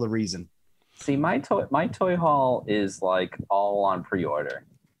had all the reason. See, my toy haul is like all on pre-order.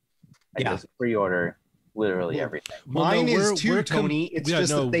 I just pre-order literally Well, everything. Well, Mine no, is too, Tony. It's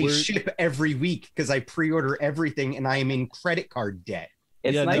just that they we're- ship every week because I pre-order everything and I am in credit card debt.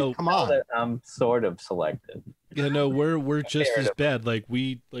 It's Yeah, nice no. to Come know on. that I'm sort of selective. Yeah, no, we're just as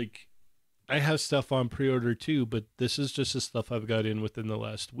Comparatively. bad. Like I have stuff on pre-order too, but this is just the stuff I've got in within the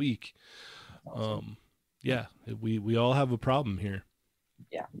last week. Yeah, we all have a problem here.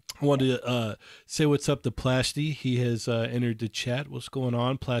 Yeah. I wanted to say what's up to Plasty. He has entered the chat. What's going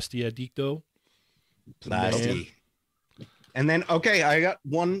on, Plasty Adicto? Plasty. And then I got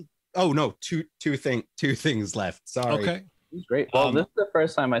one. Oh no, two things left. Sorry. Okay. It's great. Well, this Um, is the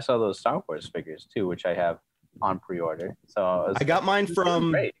first time I saw those Star Wars figures too, which I have on pre-order. So I got mine it's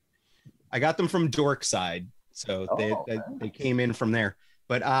from great. I got them from Dorkside. So Oh, they came in from there.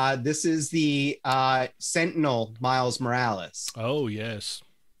 But this is the Sentinel Miles Morales. Oh yes,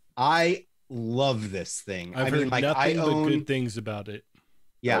 I love this thing. I've I heard mean, like nothing I but own good things about it.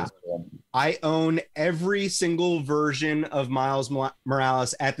 yeah, I own every single version of Miles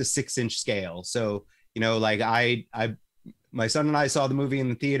Morales at the 6-inch scale. So, you know, like my son and I saw the movie in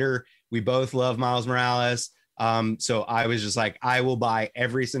the theater. We both love Miles Morales. So I was just like, I will buy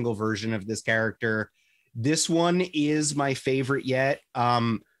every single version of this character. This one is my favorite yet.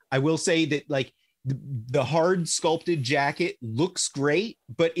 I will say that like the hard sculpted jacket looks great,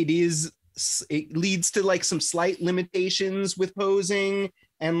 but it leads to like some slight limitations with posing,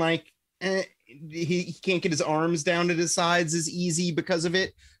 and like he can't get his arms down to the sides as easy because of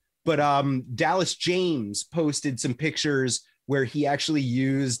it. But Dallas James posted some pictures where he actually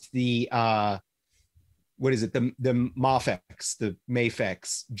used the what is it, the Mafex, the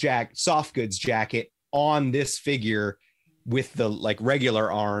Mafex soft goods jacket on this figure with the like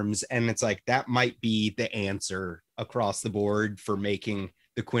regular arms, and it's like that might be the answer across the board for making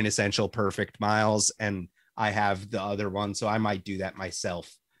the quintessential perfect Miles. And I have the other one, so I might do that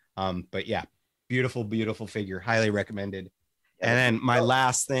myself. But yeah, beautiful figure, highly recommended. And then my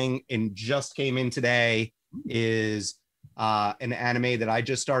last thing, and just came in today, is an anime that I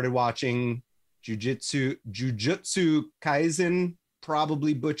just started watching, Jujutsu Kaisen,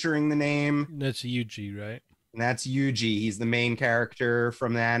 probably butchering the name. That's Yuji, right? And that's Yuji. He's the main character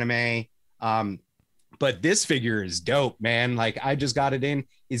from the anime. But this figure is dope, man. Like I just got it in.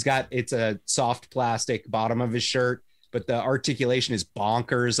 It's a soft plastic bottom of his shirt, but the articulation is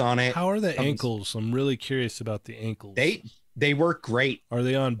bonkers on it. How are the ankles? I'm really curious about the ankles. They work great. Are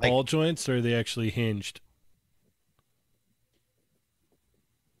they on ball joints or are they actually hinged?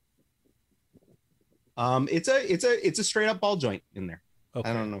 It's a straight up ball joint in there. Okay.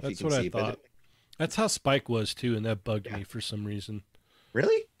 I don't know if That's you can what see, I thought. but That's how Spike was too, and that bugged me for some reason.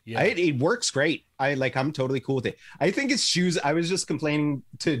 really, Yeah. it works great. I'm totally cool with it. I think it's shoes. I was just complaining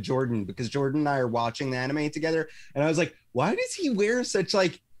to Jordan because Jordan and I are watching the anime together, and I was like, why does he wear such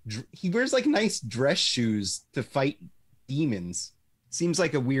he wears like nice dress shoes to fight demons? Seems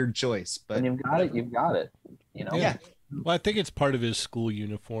like a weird choice, but when you've got it, you've got it. You know. yeah. Well, I think it's part of his school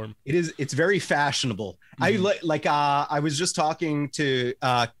uniform. It is. It's very fashionable. I was just talking to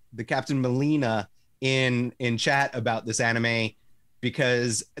the Captain Melina in chat about this anime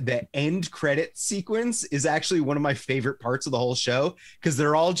because the end credit sequence is actually one of my favorite parts of the whole show because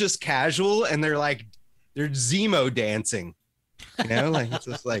they're all just casual and they're Zemo dancing. You know, like it's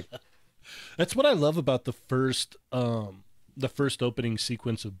just like That's what I love about the first opening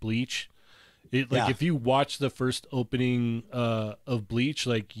sequence of Bleach. If you watch the first opening of Bleach,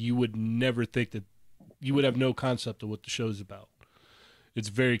 like you would never think that you would have no concept of what the show's about. It's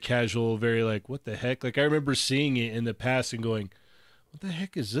very casual, very like, what the heck? Like I remember seeing it in the past and going, what the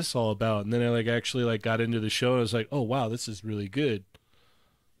heck is this all about? And then I actually got into the show and I was like, oh wow, this is really good.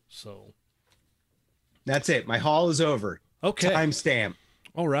 So that's it. My haul is over. okay. Timestamp.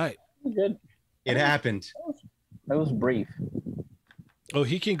 All right. Good. It happened. That was brief. Oh,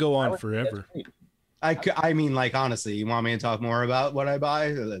 he can go on forever. I mean, like, honestly, you want me to talk more about what I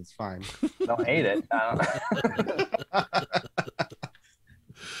buy? That's fine. Don't hate it.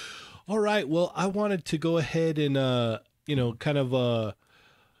 All right. Well, I wanted to go ahead and, kind of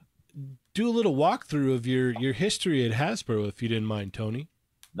do a little walkthrough of your history at Hasbro, if you didn't mind, Tony.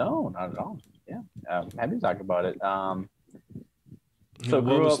 No, not at all. Yeah. Happy to talk about it. So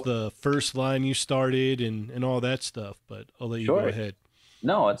what was the first line you started and all that stuff? But I'll let you go ahead.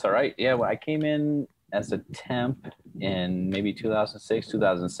 No, it's all right. Yeah, well, I came in as a temp in maybe 2006,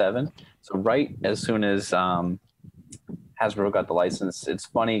 2007. So right as soon as Hasbro got the license, it's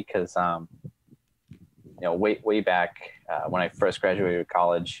funny because way back when I first graduated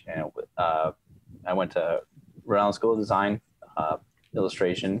college, I went to Rhode Island School of Design,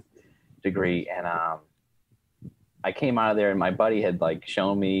 illustration degree, and I came out of there and my buddy had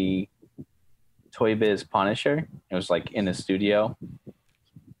shown me Toy Biz Punisher. It was like in a studio,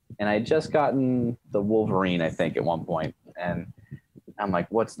 and I had just gotten the Wolverine, I think, at one point, and I'm like,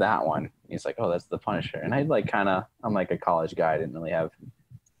 "What's that one?" He's like, "Oh, that's the Punisher." And I'm like a college guy. I didn't really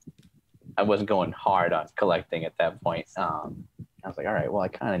I wasn't going hard on collecting at that point. I was like, all right, well, I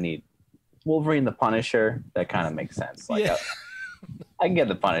kind of need Wolverine, the Punisher. That kind of makes sense. Like, Yeah. I can get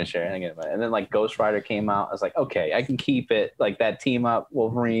the Punisher, and then like Ghost Rider came out. I was like, okay, I can keep it like that team up,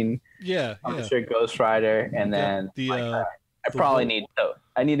 Wolverine, Punisher, Ghost Rider, and then I probably need Toad.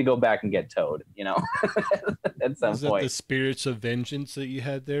 I need to go back and get Toad, at some Was point. that the Spirits of Vengeance that you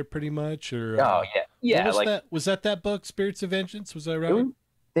had there, pretty much? Or Oh yeah. was Like that book, Spirits of Vengeance? Was I right?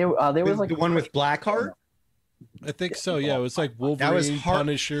 there was like the one with Blackheart. I think so. Yeah, it was like Wolverine, That was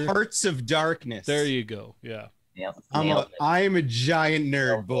Punisher. Hearts of Darkness. There you go. Yeah. I'm a giant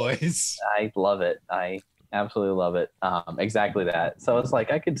nerd, boys. I love it. I absolutely love it. Exactly that. So it's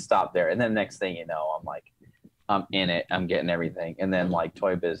like I could stop there, and then next thing you know, I'm like, I'm in it. I'm getting everything, and then like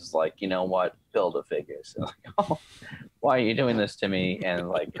Toy Biz is like, you know what? Build a figures. And like, oh, why are you doing this to me? And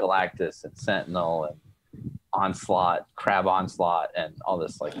like Galactus and Sentinel and Onslaught, Crab Onslaught, and all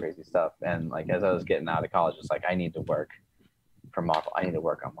this like crazy stuff. And like as I was getting out of college, it's like I need to work for Marvel. I need to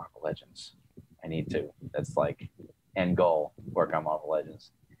work on Marvel Legends. I need to. That's like end goal. Work on Marvel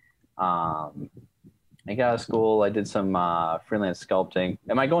Legends. I got out of school. I did some freelance sculpting.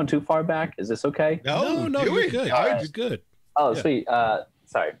 Am I going too far back? Is this okay? No, you're good. You're good. Oh, yeah. Sweet.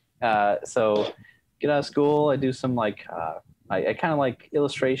 Sorry. So get out of school. I do some like I kind of like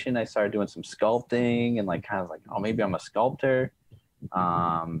illustration. I started doing some sculpting and like kind of like, oh, maybe I'm a sculptor.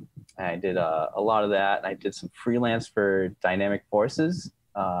 I did a lot of that. And I did some freelance for Dynamic Forces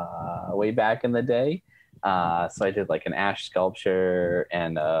way back in the day. So I did like an Ash sculpture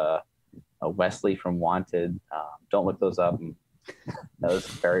and a Wesley from Wanted. Don't look those up. That was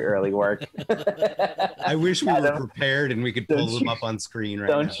very early work. I wish we were prepared and we could pull them up on screen right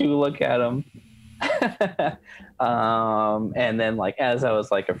now. Don't you look at them. And then like as I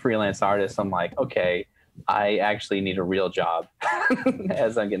was like a freelance artist, I'm like, okay, I actually need a real job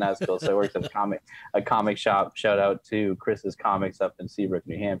as I'm getting out of school. So I worked at a comic shop. Shout out to Chris's Comics up in Seabrook,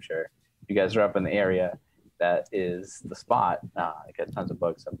 New Hampshire. If you guys are up in the area, that is the spot. I got tons of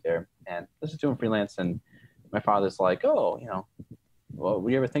books up there, and this is doing freelance. And my father's like, oh, well,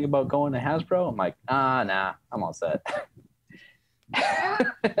 would you ever think about going to Hasbro? I'm like, nah, I'm all set.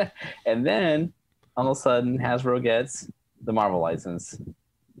 And then all of a sudden Hasbro gets the Marvel license.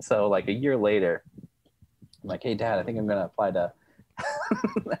 So like a year later, I'm like, hey Dad, I think I'm gonna apply to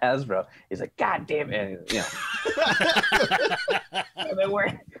Hasbro. He's like, God damn it. And then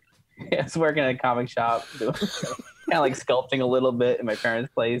I was working at a comic shop, doing kind of like sculpting a little bit in my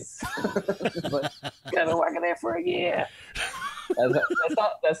parents' place. But I've been working there for a year.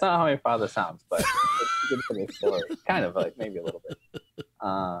 That's not how my father sounds, but it's good for the story. Kind of like maybe a little bit.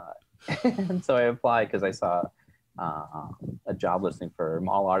 And so I applied because I saw a job listing for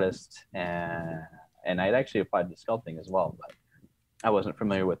mall artist, and I'd actually applied to sculpting as well, but I wasn't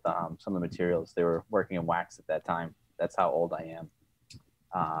familiar with some of the materials. They were working in wax at that time. That's how old I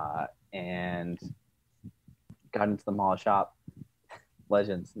am. And got into the mall shop.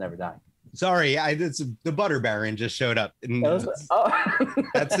 Legends never die. Sorry, the Butter Baron just showed up. And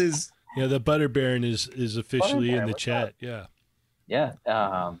that's his. Yeah, the Butter Baron is officially in the chat. Up?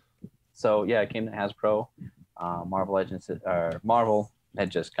 Yeah. So yeah, I came to Hasbro. Marvel Legends or Marvel had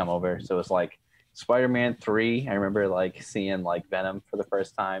just come over, so it was like Spider-Man 3. I remember like seeing like Venom for the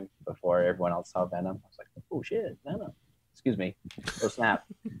first time before everyone else saw Venom. I was like, oh shit, Venom. Excuse me. Oh snap,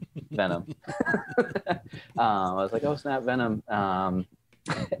 Venom. I was like, oh snap, Venom.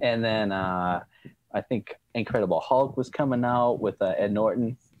 And then I think Incredible Hulk was coming out with Ed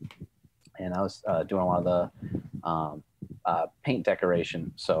Norton, and I was doing a lot of the paint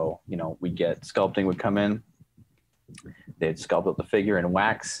decoration. So we'd get sculpting would come in. They'd sculpt up the figure in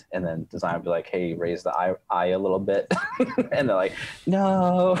wax, and then design would be like, hey, raise the eye a little bit. And they're like,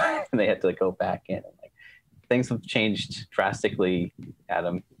 no. And they had to go back in. And like things have changed drastically,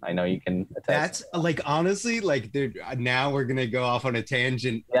 Adam. I know you can attest. That's like, honestly, like now we're going to go off on a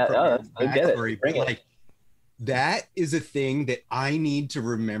tangent. Yeah, I get it. Bring it. Like, that is a thing that I need to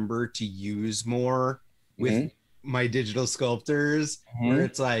remember to use more with my digital sculptors, where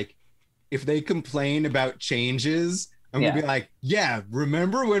it's like, if they complain about changes, I'm gonna be like, yeah,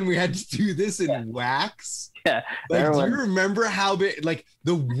 remember when we had to do this in wax? Yeah. Like, do you remember how big, like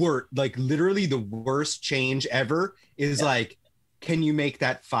literally the worst change ever is like, can you make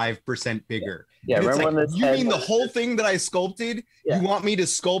that 5% bigger? Yeah. And Remember like, you mean the whole thing that I sculpted? Yeah. You want me to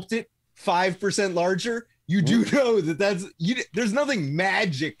sculpt it 5% larger? You do know there's nothing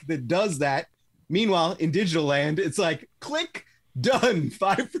magic that does that. Meanwhile, in digital land, it's like click, done,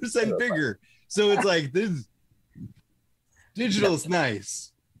 5% bigger. So it's like this digital is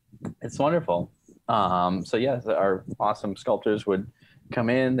nice. It's wonderful. So yeah, our awesome sculptors would come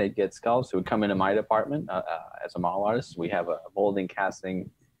in, they'd get sculpts. They would come into my department as a model artist. We have a molding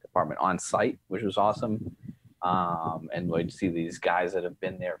casting department on site, which was awesome. And we'd see these guys that have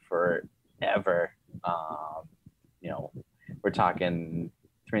been there forever. You know, we're talking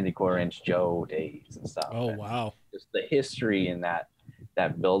 3 1/4 inch Joe days and stuff. Oh, and wow. just the history in that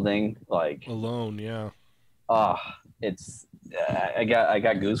building, like Alone, yeah. oh, it's I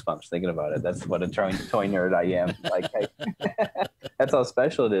got goosebumps thinking about it. That's what a toy nerd I am. Like that's how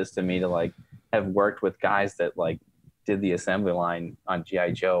special it is to me to like have worked with guys that like did the assembly line on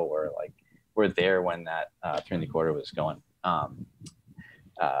GI Joe, or like were there when that 3 1/4 was going.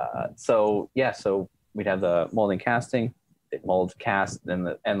 So yeah, so we'd have the molding casting, mold cast,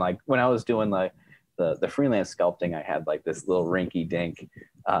 and like when I was doing like the freelance sculpting, I had like this little rinky dink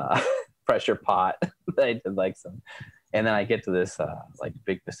pressure pot that I did like some, and then I get to this like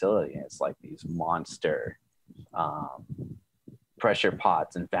big facility, and it's like these monster pressure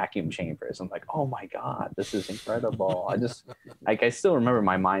pots and vacuum chambers. I'm like, oh my god, this is incredible. I just like I still remember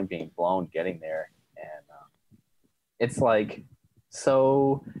my mind being blown getting there, and it's like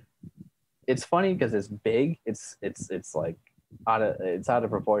so. It's funny because it's big. It's like out of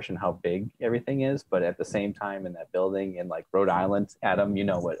proportion how big everything is, but at the same time in that building in like Rhode Island, Adam, you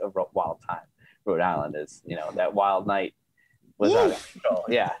know what a wild time Rhode Island is. You know that wild night was out of control.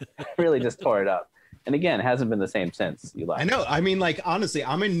 Yeah, really just tore it up. And again, it hasn't been the same since you left. I know. I mean, like honestly,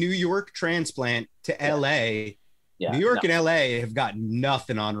 I'm a New York transplant to LA. Yeah, New York and LA have got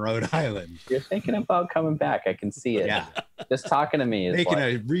nothing on Rhode Island. You're thinking about coming back. I can see it. Yeah. Just talking to me is Making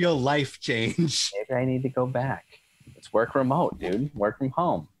like, a real life change. maybe I need to go back. Let's work remote, dude. Work from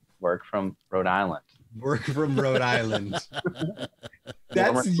home. Work from Rhode Island. Work from Rhode Island.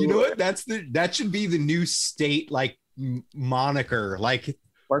 That's, you know what? That should be the new state like moniker. Like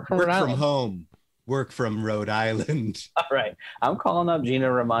Work from work Rhode from Island. home. Work from Rhode Island. All right. I'm calling up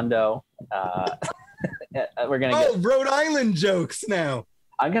Gina Raimondo. We're gonna get. Rhode Island jokes now.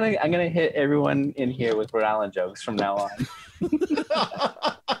 I'm gonna hit everyone in here with Rhode Island jokes from now on.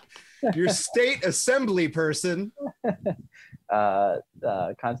 Your state assembly person.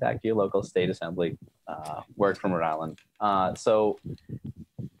 Contact your local state assembly. Work from Rhode Island. So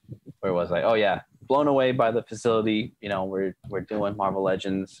where was I? Oh yeah, blown away by the facility. You know, we're doing Marvel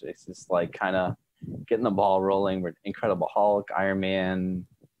Legends. It's just like kind of getting the ball rolling. We're Incredible Hulk, Iron Man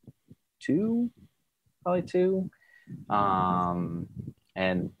 2, probably 2.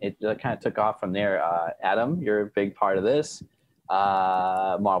 And it kind of took off from there. Adam, you're a big part of this.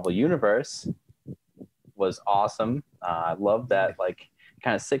 Marvel Universe was awesome. I love that, like,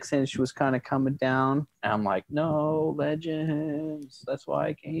 kind of 6-inch was kind of coming down. And I'm like, no, Legends. That's why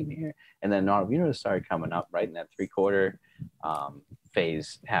I came here. And then Marvel Universe started coming up right in that 3/4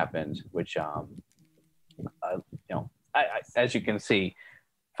 phase happened, which, you know, I, as you can see,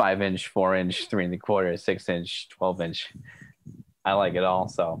 5-inch, 4-inch, 3 1/4, 6-inch, 12-inch. I like it all.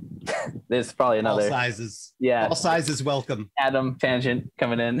 So there's probably another All sizes. Yeah. All sizes welcome. Adam tangent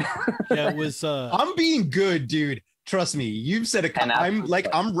coming in. Yeah, it was I'm being good, dude. Trust me. You've said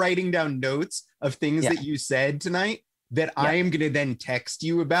I'm writing down notes of things that you said tonight that I am gonna then text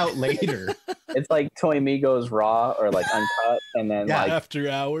you about later. It's like Toy Migos Raw or like Uncut, and then like after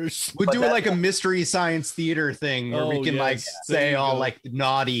hours. We'll do it like a mystery science theater thing where we can like say all like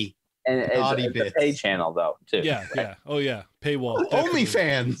naughty. And naughty it's a bits. pay channel though too. Yeah, yeah. Oh yeah. Paywall. definitely.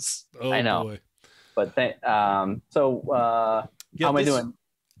 OnlyFans. Oh, I know. boy. But so how am I doing?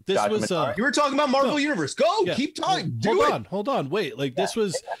 This was Documentary? You were talking about Marvel Universe. Go, keep talking. Hold on. Wait. Like this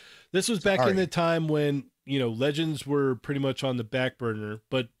was back in the time when, you know, Legends were pretty much on the back burner,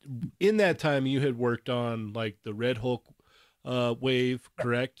 but in that time you had worked on like the Red Hulk wave,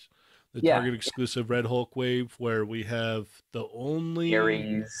 correct? The Target exclusive Red Hulk wave, where we have the only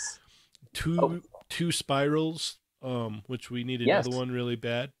Aries. two spirals, which we need another one really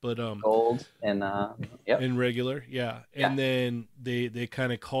bad, but gold and in regular, and then they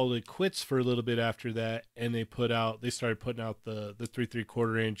kind of called it quits for a little bit after that, and they started putting out the 3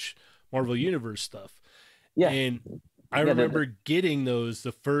 3/4 inch Marvel Universe stuff, and I remember getting those,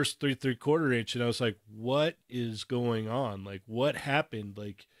 the first 3 3/4 inch, and I was like, what is going on? Like, what happened?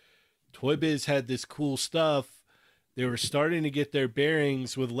 Like, Toy Biz had this cool stuff. They were starting to get their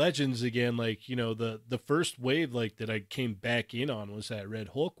bearings with Legends again. Like, you know, the first wave like that I came back in on was that Red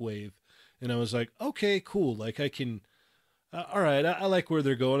Hulk wave. And I was like, okay, cool. Like I can, all right. I like where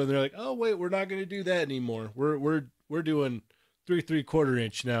they're going. And they're like, oh wait, we're not going to do that anymore. We're doing 3 3/4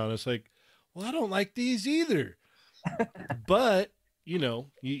 inch now. And it's like, well, I don't like these either. But,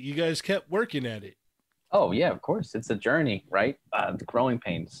 you guys kept working at it. Oh yeah, of course. It's a journey, right? The growing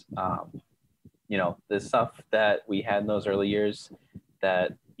pains. The stuff that we had in those early years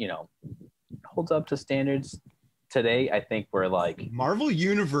that, holds up to standards today. I think we're like Marvel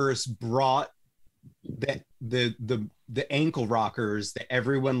Universe brought the ankle rockers that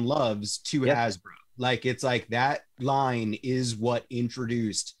everyone loves to Hasbro. Like, it's like that line is what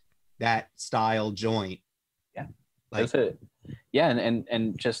introduced that style joint. Yeah. Like, that's it. Yeah,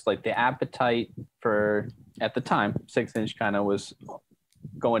 and just like the appetite for, at the time, 6-inch kind of was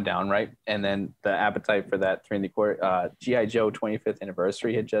going down, right? And then the appetite for that 3 1/4 GI Joe 25th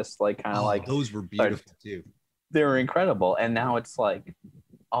anniversary had just like kind of like those were beautiful too. They were incredible, and now it's like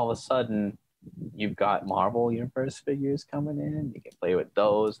all of a sudden you've got Marvel Universe figures coming in. You can play with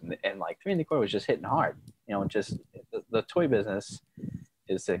those, and like 3 1/4 was just hitting hard. Just the toy business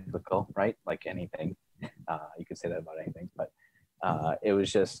is cyclical, right? Like anything, you could say that about anything, but it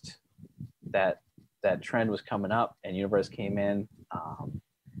was just that trend was coming up, and Universe came in.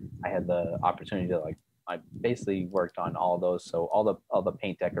 I had the opportunity to I basically worked on all those, so all the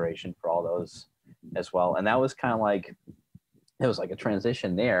paint decoration for all those as well, and that was kind of like, it was like a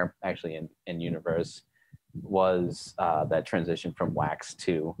transition there actually in Universe, was that transition from wax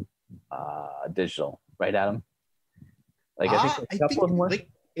to digital, right, Adam? Like I think a couple of them were. Like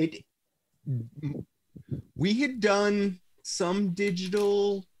we had done some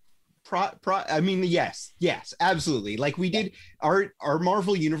digital I mean, yes, absolutely. Like we did our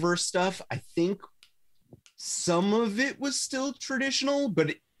Marvel Universe stuff. I think some of it was still traditional,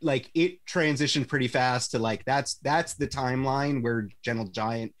 but it transitioned pretty fast to like that's the timeline where Gentle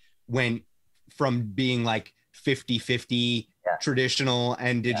Giant went from being like 50-50 traditional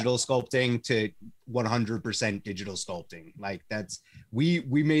and digital sculpting to 100% digital sculpting. Like we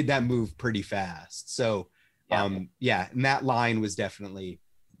made that move pretty fast. So and that line was definitely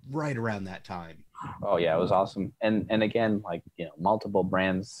right around that time. Oh yeah, it was awesome. And again, multiple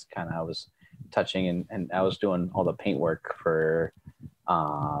brands kind of I was touching, and I was doing all the paint work for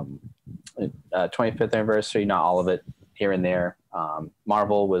 25th anniversary, not all of it, here and there.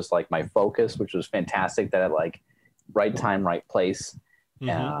 Marvel was like my focus, which was fantastic, that at like right time, right place.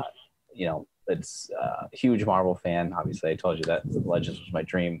 It's a huge Marvel fan. Obviously, I told you that Legends was my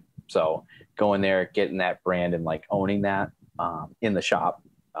dream. So going there, getting that brand and like owning that in the shop.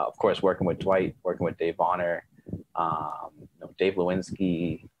 Of course, working with Dwight, working with Dave Bonner, Dave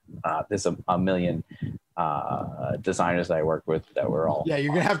Lewinsky. There's a million designers that I worked with that were all. Yeah,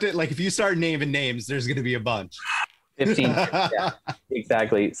 you're gonna have to, like, if you start naming names, there's gonna be a bunch. 15. Yeah,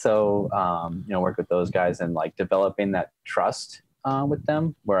 exactly. So, work with those guys and like developing that trust with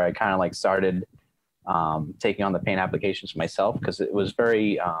them, where I kind of like started taking on the paint applications myself, because it was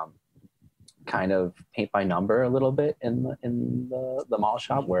very kind of paint by number a little bit in the model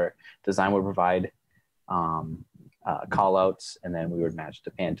shop, where design would provide call outs, and then we would match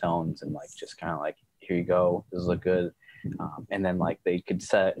the Pantones and like just kind of like, here you go, this look good, and then like they could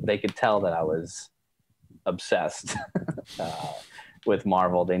tell that I was obsessed with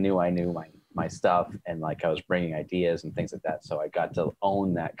Marvel. They knew I knew my stuff, and like I was bringing ideas and things like that, so I got to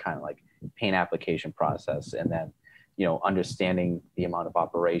own that kind of like paint application process, and then understanding the amount of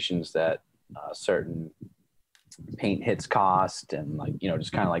operations that certain paint hits cost, and like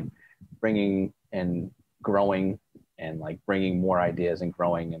just kind of like bringing and growing and like bringing more ideas and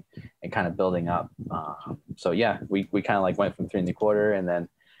growing and kind of building up. So yeah, we kind of like went from 3 1/4, and then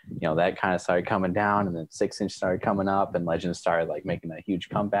that kind of started coming down, and then 6-inch started coming up, and Legends started like making a huge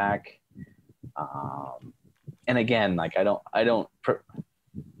comeback. And again, like I don't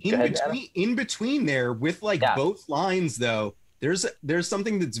in between there with like both lines though, there's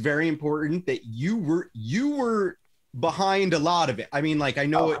something that's very important, that you were behind a lot of it. I mean, like I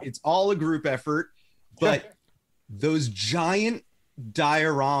know it's all a group effort, but those giant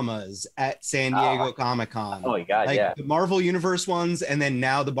dioramas at San Diego Comic-Con. Oh my God, like the Marvel Universe ones, and then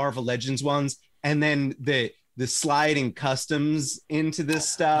now the Marvel Legends ones, and then the sliding customs into this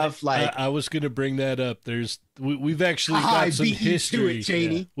stuff. Like I was going to bring that up. We've actually got some history.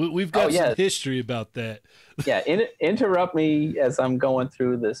 Cheney. We've got some history about that. Yeah, interrupt me as I'm going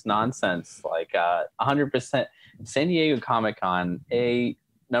through this nonsense. Like 100% San Diego Comic-Con.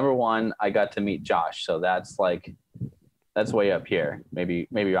 Number one, I got to meet Josh, so that's way up here,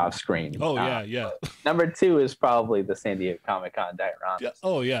 maybe off screen. Oh yeah. Number two is probably the San Diego Comic-Con dioramas. Yeah.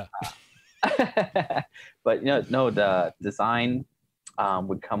 Oh yeah. But the design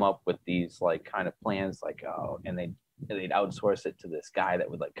would come up with these like kind of plans, like and they'd outsource it to this guy that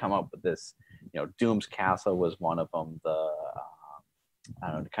would like come up with this. Doom's Castle was one of them.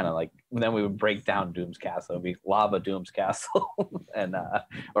 I don't know, kind of like then we would break down Doom's Castle. It would be Lava Doom's Castle and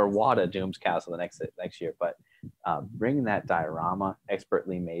or Wada Doom's Castle the next year. But bringing that diorama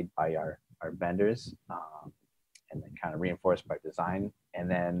expertly made by our vendors, and then kind of reinforced by design, and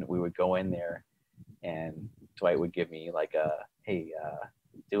then we would go in there, and Dwight would give me like a, hey,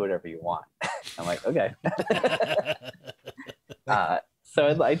 do whatever you want. I'm like, okay.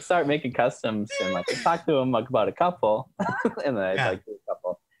 So I'd start making customs and like talk to him like about a couple, and then I'd like do a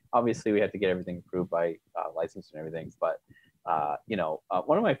couple. Obviously, we had to get everything approved by license and everything, but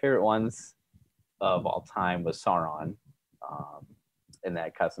one of my favorite ones of all time was Sauron, in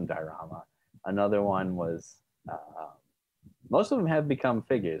that custom diorama. Another one was most of them have become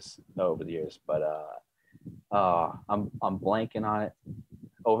figures over the years, but I'm blanking on it.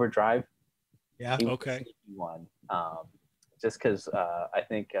 Overdrive. Yeah. Okay. One. Just because I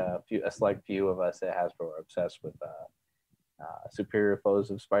think a select few of us at Hasbro are obsessed with Superior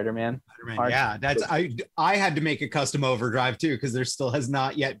Foes of Spider-Man. Yeah, that's I had to make a custom Overdrive too because there still has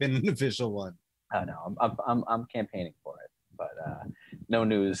not yet been an official one. I know I'm campaigning for it, but no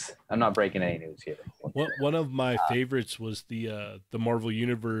news. I'm not breaking any news here. One of my favorites was the Marvel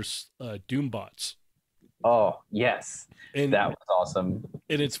Universe Doombots. Oh yes, and that was awesome.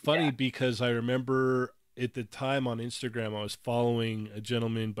 And it's funny because I remember at the time on Instagram, I was following a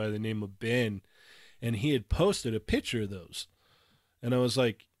gentleman by the name of Ben, and he had posted a picture of those. And I was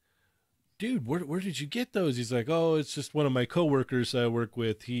like, dude, where did you get those? He's like, oh, it's just one of my coworkers I work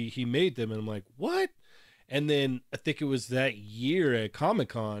with. He made them. And I'm like, what? And then I think it was that year at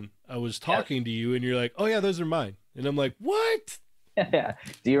Comic-Con, I was talking to you, and you're like, oh, yeah, those are mine. And I'm like, what? Yeah.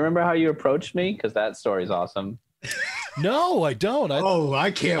 Do you remember how you approached me? Because that story's awesome. No, I don't. I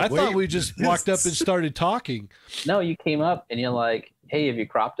can't wait. I thought we just walked up and started talking. No, you came up and you're like, hey, have you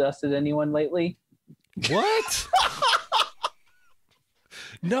crop dusted anyone lately? What?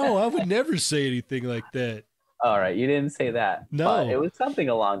 No, I would never say anything like that. All right, you didn't say that. No. But it was something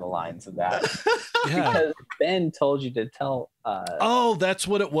along the lines of that. Yeah. Because Ben told you to tell... oh, that's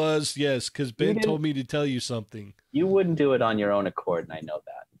what it was. Yes, because Ben told me to tell you something. You wouldn't do it on your own accord, and I know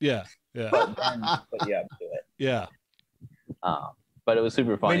that. Yeah, yeah. But Ben put you up to it. Yeah. But it was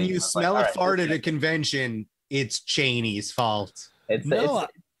super funny. When you smell a fart at a convention, it's Cheney's fault. And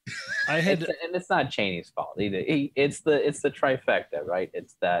it's not Cheney's fault either. It's the trifecta, right?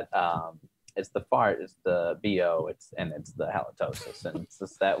 It's that it's the fart, it's the BO, it's the halitosis, and it's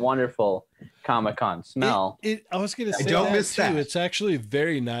just that wonderful Comic-Con smell. I was gonna say, don't miss that. It's actually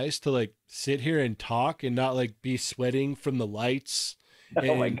very nice to like sit here and talk and not like be sweating from the lights. And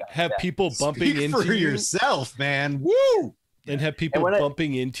oh my God, have people bumping Speak into for you yourself, man. Woo! And have people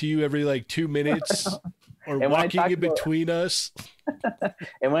bumping into you every like 2 minutes or walking in between us.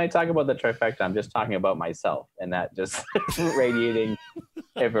 And when I talk about the trifecta, I'm just talking about myself and that just radiating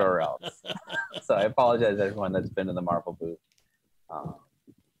everywhere else. So I apologize to everyone that's been in the Marvel booth.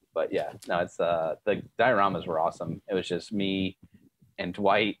 But yeah, no, it's the dioramas were awesome. It was just me and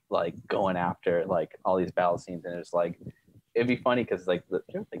Dwight like going after like all these battle scenes, and it's like it'd be funny because like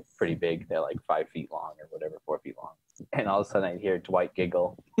they're like pretty big. They're like 5 feet long or whatever, 4 feet long. And all of a sudden I hear Dwight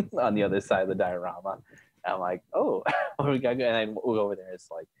giggle on the other side of the diorama. And I'm like, oh, what do we got? And then we'll go over there.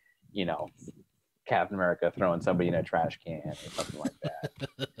 It's like, Captain America throwing somebody in a trash can or something like that.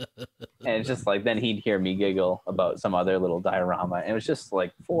 And it's just like, then he'd hear me giggle about some other little diorama. And it was just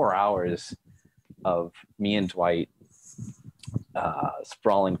like 4 hours of me and Dwight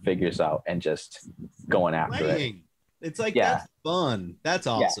sprawling figures out and just going after it. It's like, that's fun. That's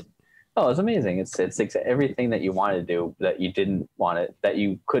awesome. Yeah. Oh, it's amazing. It's everything that you want to do that you didn't want it, that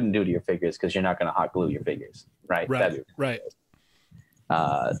you couldn't do to your figures because you're not going to hot glue your figures, right? Right.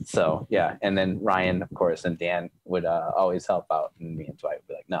 So yeah, and then Ryan, of course, and Dan would always help out, and me and Dwight would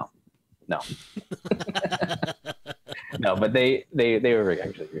be like, no, no, but they were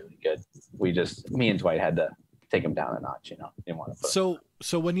actually really good. Me and Dwight had to take them down a notch, didn't want to put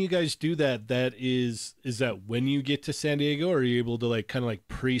so when you guys do that is that when you get to San Diego, or are you able to like kind of like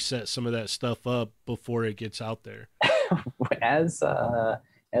preset some of that stuff up before it gets out there? As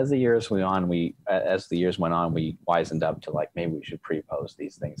the years went on, we wisened up to like maybe we should pre-post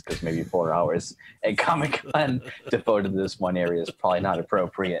these things because maybe 4 hours at Comic-Con devoted to this one area is probably not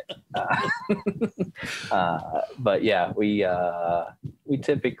appropriate. But yeah, we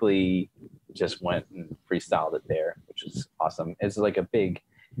typically just went and freestyled it there, which is awesome. It's like a big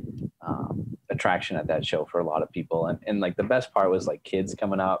attraction at that show for a lot of people, and like the best part was like kids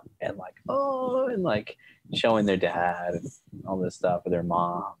coming up and like and like showing their dad and all this stuff with their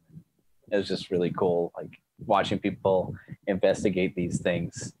mom. It was just really cool, like watching people investigate these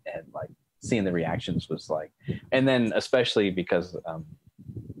things and like seeing the reactions was like, and then especially because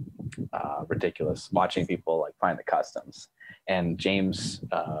ridiculous watching people like find the customs. And James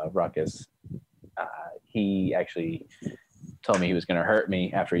Ruckus, he actually told me he was going to hurt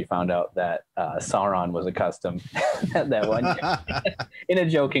me after he found out that Sauron was a custom that one year. In a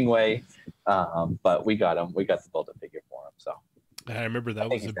joking way. But we got him. We got the Build-A-Figure for him. So I remember that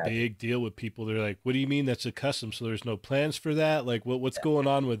was a big deal with people. They're like, what do you mean that's a custom? So there's no plans for that? Like, what's going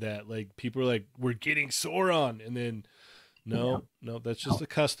on with that? Like, people are like, we're getting Sauron. And then, no, that's just a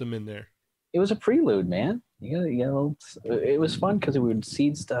custom in there. It was a prelude, man. It was fun because we would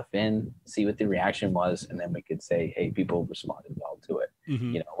seed stuff in, see what the reaction was, and then we could say, hey, people responded well to it.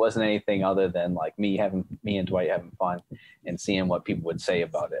 Mm-hmm. It wasn't anything other than like me and Dwight having fun and seeing what people would say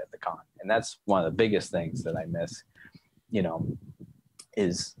about it at the con. And that's one of the biggest things that I miss,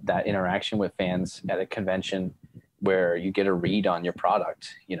 is that interaction with fans at a convention where you get a read on your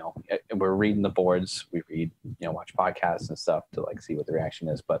product. We're reading the boards, we read, watch podcasts and stuff to like see what the reaction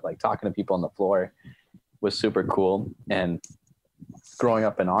is. But like talking to people on the floor was super cool. And growing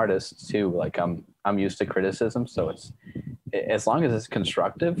up an artist too, like I'm used to criticism. So it's, as long as it's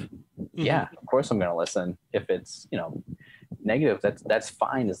constructive, yeah, of course I'm going to listen. If it's, negative, that's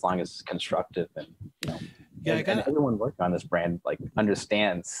fine as long as it's constructive. And, and everyone working on this brand, like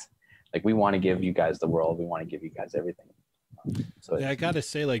understands, like we want to give you guys the world. We want to give you guys everything. So I got to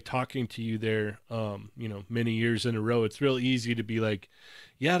say, like talking to you there, many years in a row, it's real easy to be like,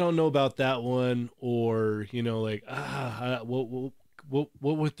 yeah, I don't know about that one. Or, like, what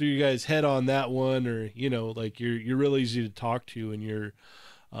went through you guys' head on that one? Or, like you're real easy to talk to, and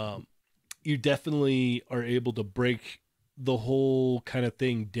you definitely are able to break the whole kind of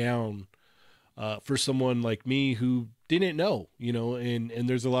thing down for someone like me who didn't know, and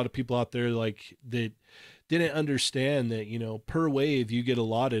there's a lot of people out there like that didn't understand that, per wave, you get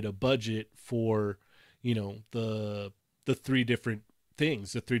allotted a budget for, the three different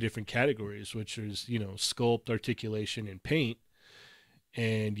things, the three different categories, which is, sculpt, articulation, and paint.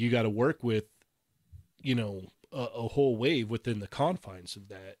 And you got to work with, a whole wave within the confines of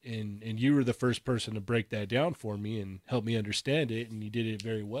that. And you were the first person to break that down for me and help me understand it. And you did it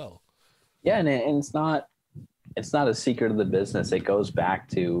very well. Yeah. And it's not a secret of the business. It goes back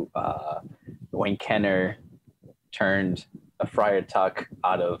to when Kenner turned a Friar Tuck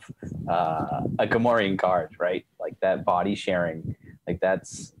out of a Gamorrean guard, right? Like that body sharing, like that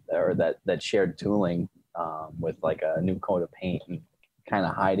shared tooling with like a new coat of paint and kind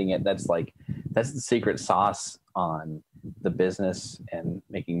of hiding it. That's the secret sauce on the business and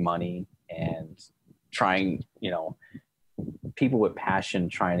making money and trying, people with passion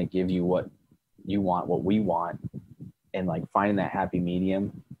trying to give you what you want, what we want, and like finding that happy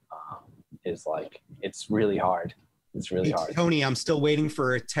medium is like, it's really hard. It's really hard. Tony, I'm still waiting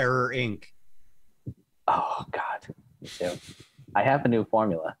for a Terror Inc. Oh God, me too. I have a new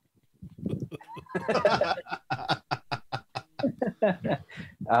formula.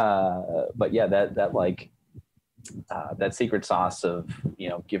 But yeah, that secret sauce of,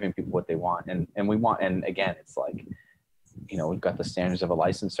 giving people what they want, and we want, and again, it's like, we've got the standards of a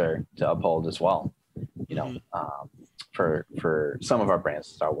licensor to uphold as well, for some of our brands,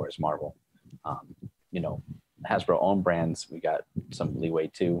 Star Wars, Marvel, Hasbro owned brands, we got some leeway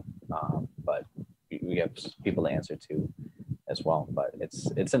too, but we have people to answer to as well. But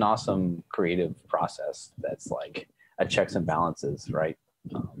it's an awesome creative process that's like a checks and balances, right?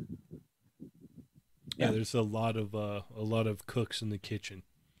 Yeah, there's a lot of cooks in the kitchen.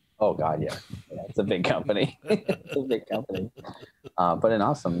 Oh God, yeah, it's a big company. It's a big company, but an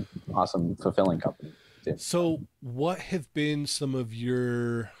awesome, fulfilling company too. So, what have been some of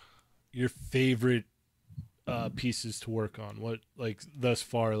your favorite pieces to work on? What, like, thus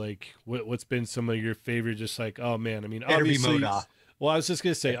far, like what's been some of your favorite? Just like, oh man, I mean, obviously. Well, I was just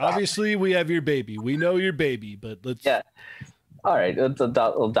gonna say, obviously, we have your baby. We know your baby, but let's. Yeah. All right,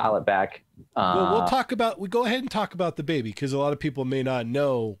 we'll dial it back. We go ahead and talk about the baby, because a lot of people may not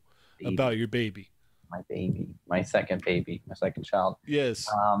know about your baby. My baby, my second baby, my second child. Yes.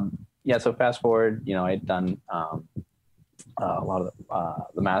 So fast forward, I'd done a lot of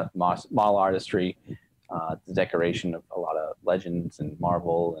the model artistry, the decoration of a lot of Legends and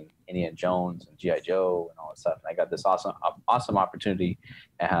Marvel and Indiana Jones and G.I. Joe and all that stuff. And I got this awesome opportunity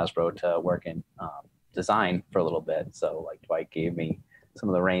at Hasbro to work in design for a little bit. So like Dwight gave me some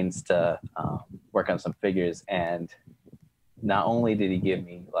of the reins to work on some figures, and not only did he give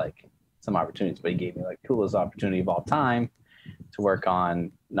me like some opportunities, but he gave me like coolest opportunity of all time to work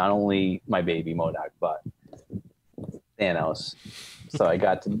on not only my baby MODOK, but Thanos. So I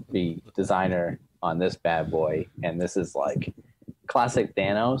got to be designer on this bad boy, and this is like classic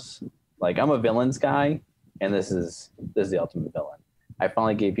Thanos. Like, I'm a villains guy, and this is the ultimate villain. I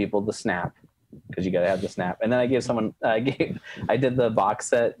finally gave people the snap, because you got to have the snap. And then I gave someone, I did the box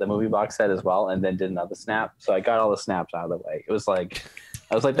set, the movie box set as well, and then did another snap. So I got all the snaps out of the way. It was like,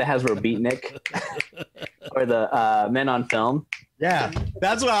 I was like the Hasbro Beatnik or the Men on Film. Yeah,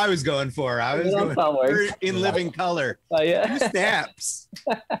 that's what I was going for. I was going for in living color. Oh, yeah. 2 snaps.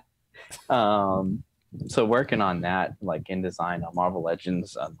 So working on that, like in design on Marvel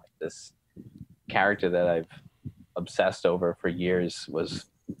Legends, on like this character that I've obsessed over for years was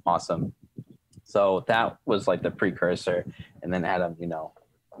awesome. So that was like the precursor, and then Adam, you know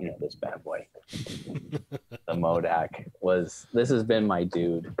this bad boy, the MODOK this has been my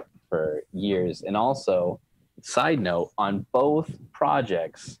dude for years. And also, side note, on both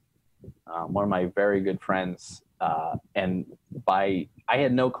projects, one of my very good friends, and I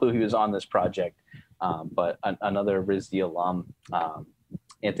had no clue he was on this project, but another RISD alum,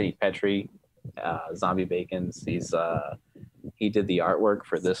 Anthony Petrie, Zombie Bacons, he did the artwork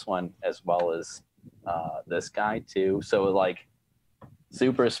for this one as well as this guy too. So like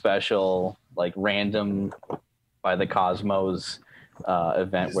super special, like random by the Cosmos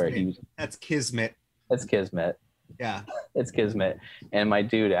event where that's Kismet. That's Kismet. Yeah, it's Kismet. And my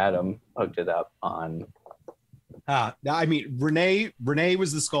dude Adam hooked it up on. I mean, Renee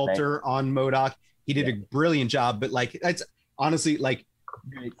was the sculptor on MODOK. He did a brilliant job, but like that's honestly like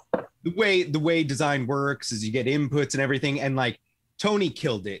the way design works is you get inputs and everything, and like Tony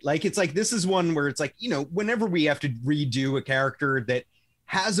killed it. Like it's like this is one where it's like, whenever we have to redo a character that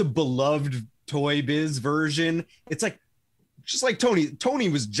has a beloved Toy Biz version, it's like just like Tony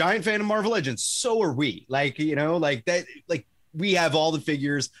was a giant fan of Marvel Legends, so are we. Like, like that, like we have all the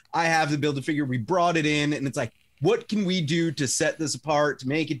figures, I have the build a figure, we brought it in, and it's like, what can we do to set this apart, to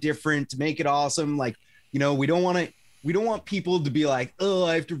make it different, to make it awesome? Like, we don't want people to be like, oh,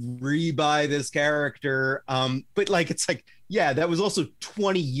 I have to rebuy this character. But like, it's like, yeah, that was also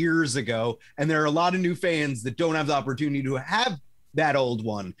 20 years ago. And there are a lot of new fans that don't have the opportunity to have that old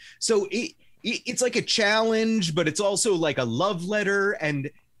one. So it's like a challenge, but it's also like a love letter. And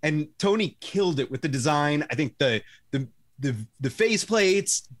Tony killed it with the design. I think the face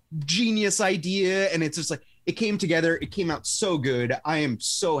plates, genius idea. And it's just like, it came together. It came out so good. I am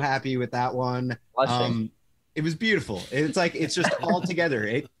so happy with that one. It was beautiful. It's like, it's just all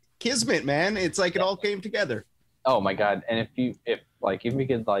together. Kismet, man. It's like it all came together. Oh my God. And if we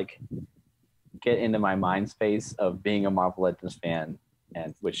could like get into my mind space of being a Marvel Legends fan,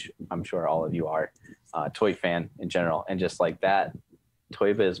 and which I'm sure all of you are, toy fan in general, and just like that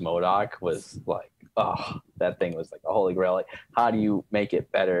Toy Biz MODOK was like, oh, that thing was like a holy grail. Like, how do you make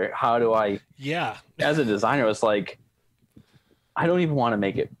it better? How do I, as a designer, it's like, I don't even want to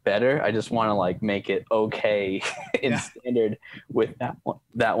make it better. I just want to like make it okay in standard with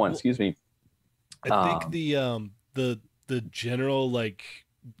that one. Excuse me. I think the general like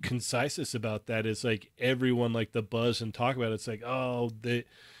conciseness about that is like everyone like the buzz and talk about it. It's like, oh, they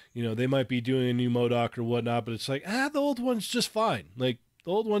might be doing a new MODOK or whatnot, but it's like, the old one's just fine. Like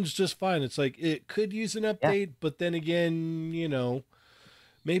the old one's just fine. It's like it could use an update, but then again,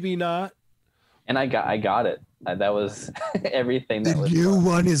 maybe not. And I got it. That was everything. The new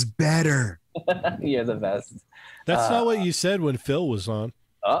one is better. You're the best. That's not what you said when Phil was on.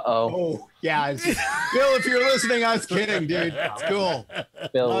 Oh yeah, Phil, if you're listening, I was kidding, dude. It's cool.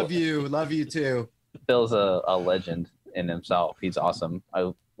 Phil, love you too. Phil's a legend in himself. He's awesome.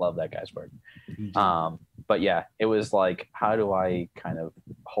 I love that guy's work. But yeah, it was like, how do I kind of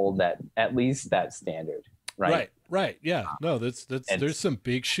hold that, at least that standard, right? Yeah, no, that's there's some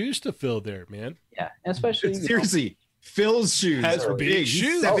big shoes to fill there, man. Yeah, and especially seriously, Phil's shoes are big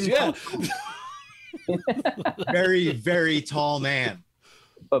shoes. Very, very tall man.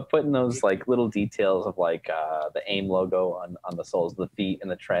 But putting those like little details of like the AIM logo on the soles of the feet and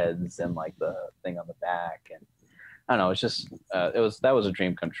the treads and like the thing on the back, and I don't know, it's just that was a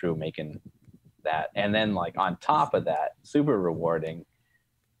dream come true making that. And then like on top of that, super rewarding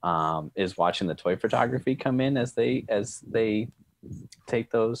is watching the toy photography come in as they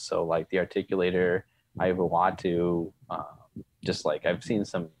take those. So like the Articulator, Iva Watu, just like I've seen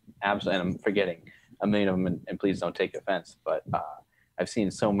some and I'm forgetting a million of them, and please don't take offense, but I've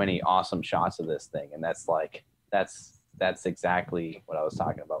seen so many awesome shots of this thing, and that's exactly what I was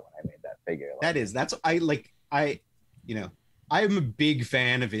talking about when I made that figure. Like, I am a big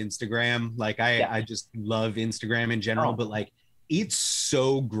fan of Instagram. Like I just love Instagram in general, but like it's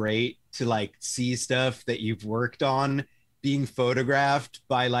so great to like see stuff that you've worked on being photographed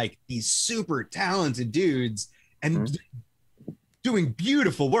by like these super talented dudes and doing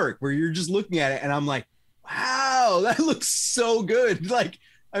beautiful work where you're just looking at it and I'm like, wow, that looks so good. Like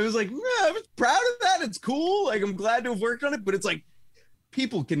I was like, I was proud of that. It's cool. Like I'm glad to have worked on it, but it's like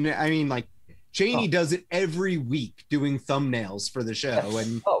people can, I mean, like Cheney Oh. does it every week doing thumbnails for the show.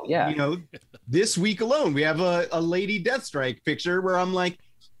 And, Oh yeah. you know, this week alone, we have a Lady Deathstrike picture where I'm like,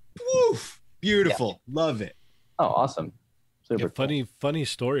 woof, beautiful. Love it. Oh, awesome. Super Yeah, funny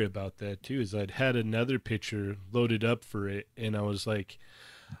story about that too is I'd had another picture loaded up for it, and I was like,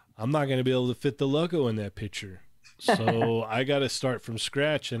 I'm not going to be able to fit the logo in that picture. So I got to start from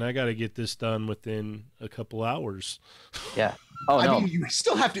scratch, and I got to get this done within a couple hours. Yeah. Oh I no. mean, you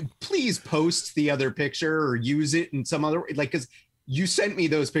still have to please post the other picture or use it in some other, like, because you sent me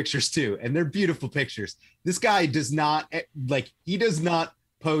those pictures too, and they're beautiful pictures. This guy does not, like, he does not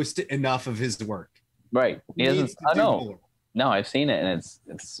post enough of his work. Right. He doesn't. Needs to I do know. more. No, I've seen it, and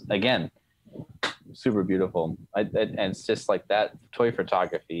it's again super beautiful. And it's just like that toy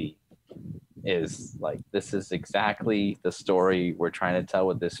photography is like, this is exactly the story we're trying to tell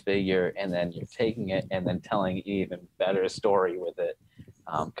with this figure, and then you're taking it and then telling an even better story with it,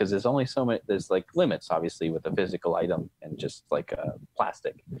 because there's only so many, there's like limits obviously with a physical item and just like a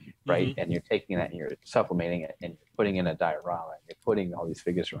plastic, right? And you're taking that and you're sublimating it and you're putting in a diorama and you're putting all these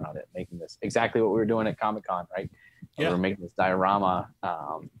figures around it, making this exactly what we were doing at Comic-Con, right? Yeah. We're making this diorama,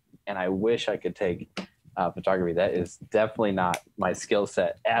 and I wish I could take photography. That is definitely not my skill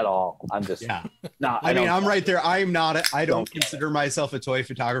set at all. I'm just not. I mean, I'm right there. I Don't don't get consider myself a toy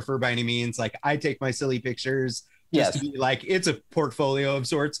photographer by any means. Like, I take my silly pictures just to be like, it's a portfolio of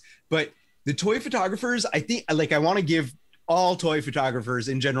sorts. But the toy photographers, I think, like, I want to give all toy photographers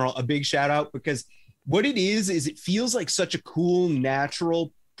in general a big shout out, because what it is it feels like such a cool,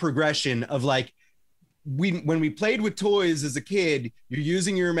 natural progression of like, when we played with toys as a kid, you're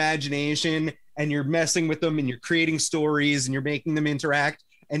using your imagination and you're messing with them and you're creating stories and you're making them interact.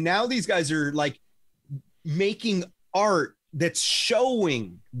 And now these guys are like making art that's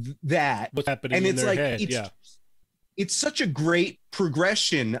showing that. What's happening And in it's their like, head. it's such a great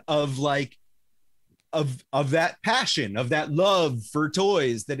progression of like, of that passion, of that love for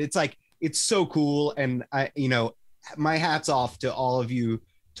toys, that it's like, it's so cool. And I, you know, my hat's off to all of you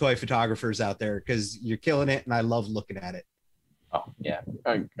toy photographers out there, because you're killing it and I love looking at it. Oh yeah,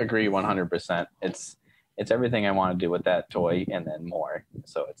 I agree 100%. It's everything I want to do with that toy and then more.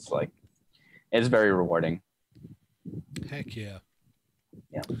 So it's like, it's very rewarding. Heck yeah.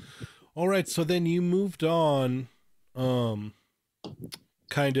 Yeah. All right, so then you moved on, kind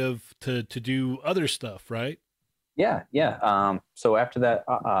of to do other stuff, right? Yeah. So after that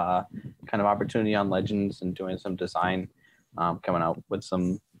kind of opportunity on Legends and doing some design, coming out with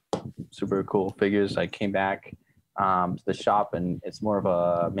some super cool figures, I came back to the shop, and it's more of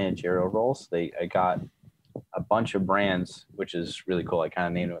a managerial role. So I got a bunch of brands, which is really cool. I kind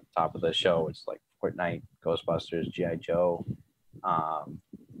of named it at the top of the show. It's like Fortnite, Ghostbusters, G.I. Joe,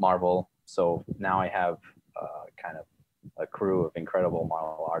 Marvel. So now I have kind of a crew of incredible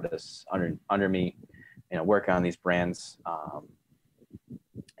Marvel artists under me, you know, working on these brands,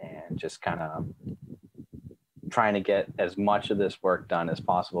 and just kind of trying to get as much of this work done as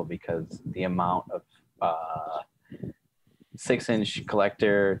possible, because the amount of 6-inch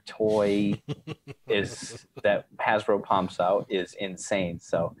collector toy is that Hasbro pumps out is insane.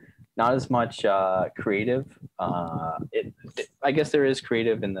 So not as much creative. I guess there is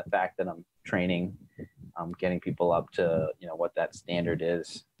creative in the fact that I'm training, getting people up to, you know, what that standard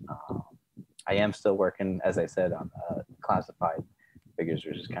is. I am still working, as I said, on classified figures,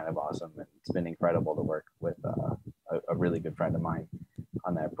 which is kind of awesome. And it's been incredible to work with a really good friend of mine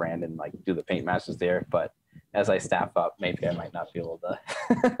on that brand and like do the paint masters there. But as I staff up, maybe I might not be able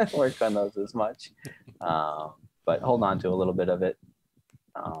to work on those as much. But hold on to a little bit of it.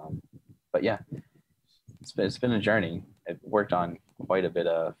 But yeah, it's been a journey. I've worked on quite a bit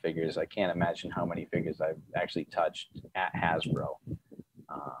of figures. I can't imagine how many figures I've actually touched at Hasbro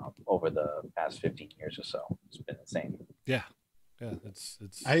over the past 15 years or so. It's been insane. Yeah. It's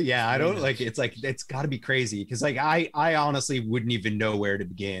I don't like, it's like, it's got to be crazy, because like I honestly wouldn't even know where to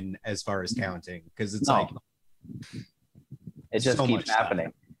begin as far as counting, because it's like it just so keeps much happening.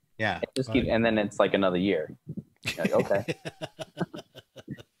 stuff. Yeah, It just keeps, and then it's like another year. Like, okay.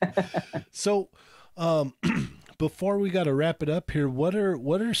 So, before we got to wrap it up here, what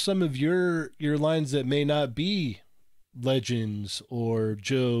are some of your lines that may not be Legends or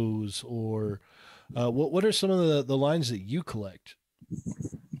Joe's, or what are some of the lines that you collect?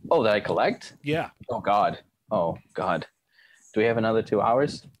 Oh, that I collect? Yeah. Oh God. Do we have another 2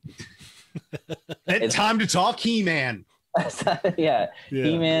 hours? it's time to talk He-Man. Yeah.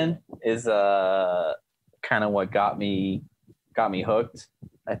 He-Man is kind of what got me hooked,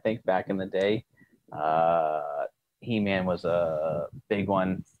 I think, back in the day. He-Man was a big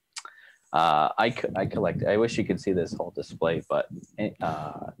one. I collect. I wish you could see this whole display, but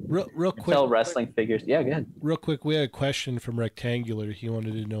Real quick, sell wrestling figures. Yeah, good. real quick, we had a question from Rectangular. He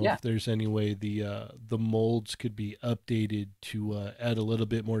wanted to know Yeah. if there's any way the molds could be updated to add a little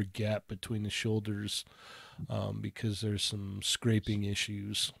bit more gap between the shoulders, because there's some scraping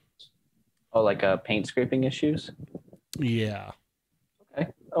issues. Oh, like paint scraping issues. Yeah. Okay.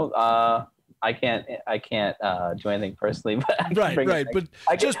 Oh, I can't do anything personally, but I can Right, bring it right. back. But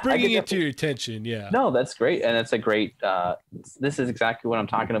I can- just I bringing can it to your attention, yeah. No, that's great, and it's a great. This is exactly what I'm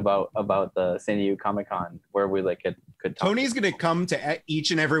talking about the San Diego Comic Con, where we like could talk. Tony's gonna come to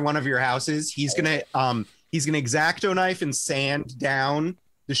each and every one of your houses. He's gonna X-Acto knife and sand down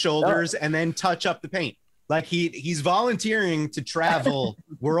the shoulders and then touch up the paint. Like he's volunteering to travel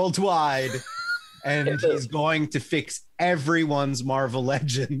worldwide, and he's going to fix everyone's Marvel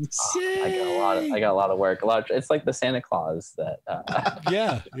Legends. I got a lot of work. It's like the Santa Claus that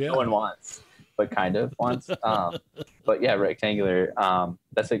Yeah, no one wants, but kind of wants. But yeah, Rectangular.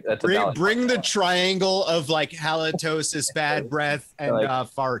 That's a valid Bring point. the triangle of like halitosis, bad breath, and Like-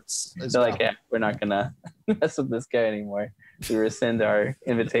 farts. As They're well. like, yeah, we're not gonna mess with this guy anymore. We rescind our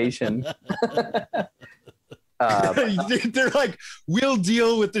invitation. They're like, we'll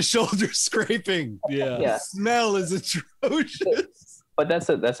deal with the shoulder scraping. yeah. Yeah. Smell is atrocious. But that's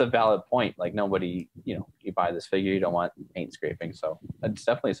a valid point. Like nobody, you buy this figure, you don't want paint scraping. So it's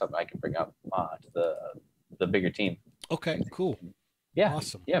definitely something I can bring up to the bigger team. Okay, cool. Yeah,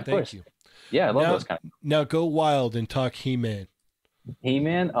 Awesome. yeah, of Thank course. you. Yeah, I love Now- those kind of Now go wild and talk He-Man.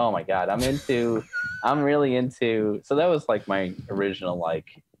 He-Man. Oh my God, I'm really into. So that was like my original, like,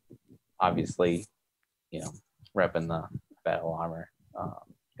 obviously, repping the battle armor,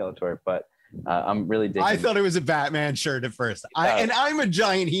 Skeletor. But I'm really digging. I thought it was a Batman shirt at first. I'm a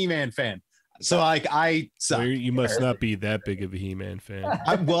giant He-Man fan. So like I suck. So you must not be that big of a He-Man fan.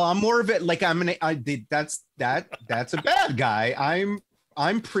 I'm more of it. Like that's a bad guy.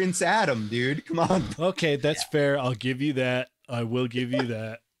 I'm Prince Adam, dude. Come on. Okay, that's fair. I'll give you that. I will give you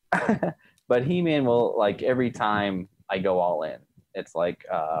that. But He-Man will, like, every time I go all in. It's like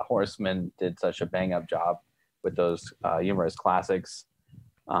Horseman did such a bang up job with those humorous classics.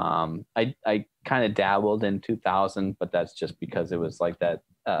 I kind of dabbled in 2000, but that's just because it was like that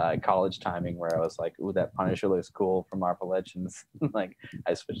college timing where I was like, ooh, that Punisher looks cool from Marvel Legends. Like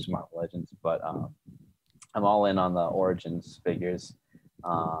I switched to Marvel Legends, but I'm all in on the Origins figures.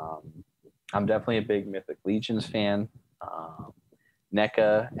 I'm definitely a big Mythic Legions fan.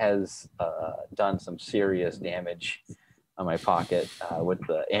 NECA has done some serious damage on my pocket with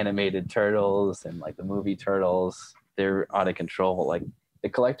the animated turtles and like the movie turtles. They're out of control. Like the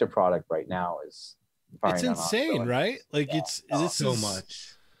collector product right now is It's insane, right? Like it's So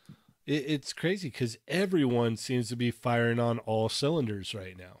much. It's crazy because everyone seems to be firing on all cylinders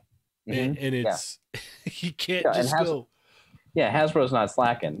right now, and it's you can't just go. Yeah, Hasbro's not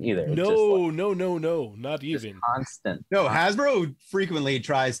slacking either. It's just like No, not even. constant. No, Hasbro frequently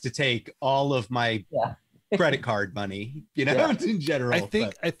tries to take all of my credit card money, in general.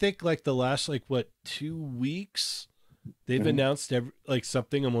 I think like the last 2 weeks, they've announced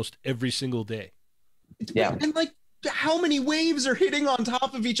something almost every single day. Yeah. And like how many waves are hitting on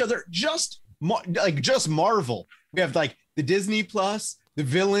top of each other? Just Marvel. We have like the Disney Plus, the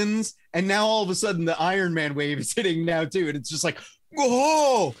villains, and now all of a sudden the Iron Man wave is hitting now too. And it's just like,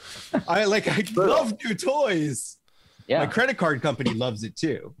 whoa! I love new toys. Yeah. My credit card company loves it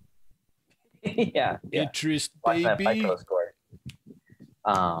too. yeah. Interest, Watch that baby. FICO score.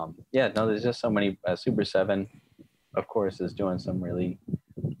 There's just so many. Super 7, of course, is doing some really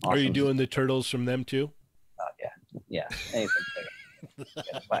awesome Are you doing the turtles from them too? Yeah, anything.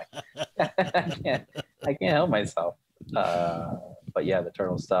 I can't help myself. But yeah, the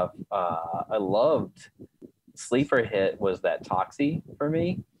turtle stuff. I loved sleeper hit was that Toxie for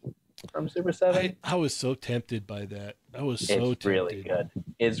me from Super 7. I was so tempted by that. I was so It's tempted. really good.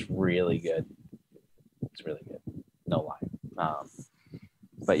 It's really good. It's really good. No lie.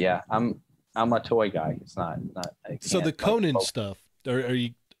 But yeah, I'm a toy guy. It's not. So the Conan stuff. Are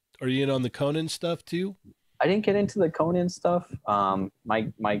you in on the Conan stuff too? I didn't get into the Conan stuff.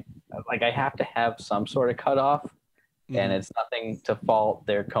 My I have to have some sort of cutoff, and it's nothing to fault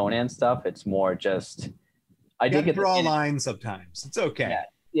their Conan stuff. It's more just I You did gotta get draw lines sometimes. It's okay.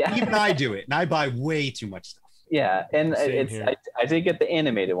 Yeah. Even I do it, and I buy way too much stuff. Yeah, and Same here. I did get the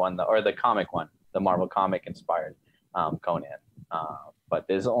animated one though, or the comic one, the Marvel comic inspired Conan. But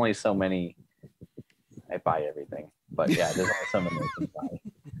there's only so many. I buy everything, but yeah, there's only so many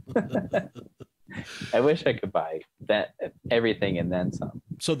I can buy. I wish I could buy that everything and then some.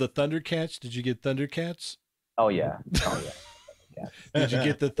 So the Thundercats, did you get Thundercats? Oh yeah. Did you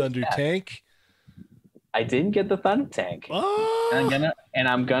get the Thunder Tank? I didn't get the Thunder Tank. Oh, And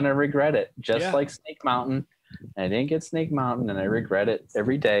I'm gonna regret it, just Yeah. like Snake Mountain. I didn't get Snake Mountain, and I regret it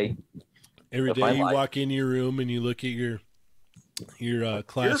every day. every of my day you life. walk in your room and you look at your Your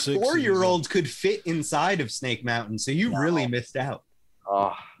classics. and you go, 4-year-old could fit inside of Snake Mountain, so you really missed out.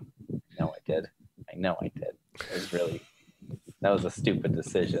 Oh, no, I did. I know I did. That was a stupid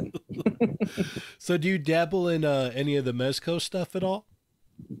decision. So do you dabble in any of the Mezco stuff at all?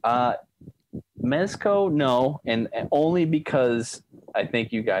 Mezco, no, and only because I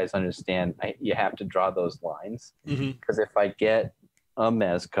think you guys understand. You have to draw those lines, Mm-hmm. because if I get a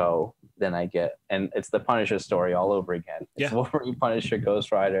Mezco, then I get, and it's the Punisher story all over again. It's Yeah. Wolverine, Punisher,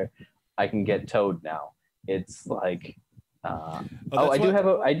 Ghost Rider. I can get Toad now. It's like, I do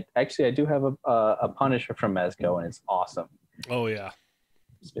have a Punisher from Mezco, and it's awesome. Oh yeah.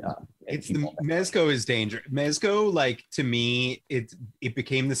 It's the Mezco is dangerous. Mezco, like, to me, it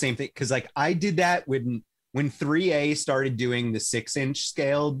became the same thing, because like I did that when 3A started doing the 6-inch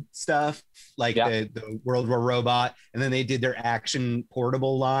scaled stuff, like the World War Robot, and then they did their Action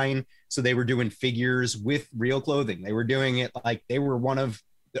Portable line. So they were doing figures with real clothing. They were doing it like they were one of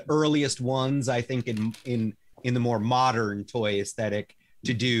the earliest ones, I think, in the more modern toy aesthetic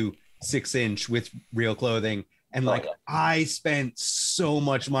to do 6-inch with real clothing. And like I spent so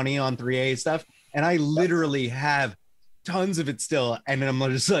much money on 3A stuff, and I literally have tons of it still. And I'm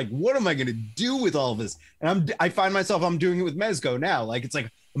just like, what am I going to do with all of this? And I find myself, I'm doing it with Mezco now. Like, it's like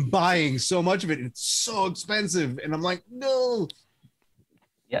I'm buying so much of it. And it's so expensive. And I'm like, no.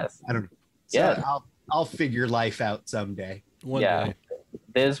 Yes. I don't know. So Yeah. I'll figure life out someday. One day.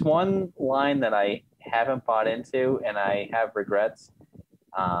 There's one line that I haven't bought into, and I have regrets,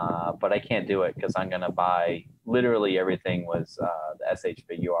 but I can't do it because I'm going to buy literally everything was the SH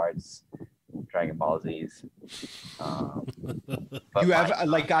Figure Arts, Dragon Ball Z's. You have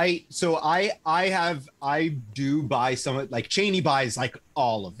like I do buy some, like Cheney buys like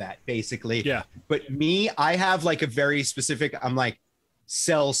all of that basically. Yeah. But me, I have like a very specific, I'm like,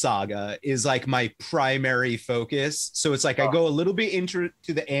 Cell Saga is like my primary focus. So it's like I go a little bit into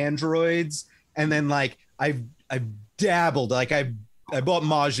the androids, and then like I've dabbled, like I bought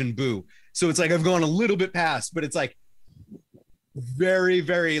Majin Buu. So it's like I've gone a little bit past, but it's like very,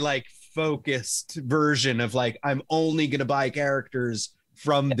 very like focused version of like I'm only gonna buy characters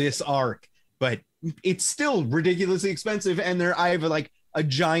from this arc, but it's still ridiculously expensive, and I have like a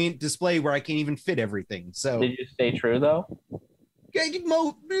giant display where I can't even fit everything. So did you stay true though?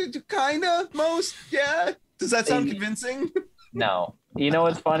 Kind of, most, yeah. Does that sound convincing? No. You know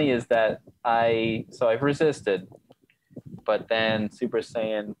what's funny is that I've resisted, but then Super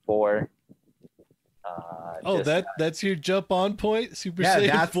Saiyan 4. That's your jump on point, Super Yeah,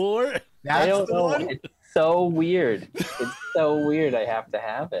 Saiyan 4. I That's don't the know. one. It's so weird. It's so weird. I have to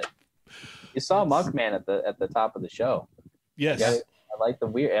have it. You saw Muckman at the top of the show. Yes. I like the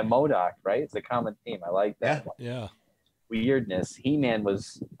weird, and MODOK, right? It's a common theme. I like that. Yeah. Weirdness. He-Man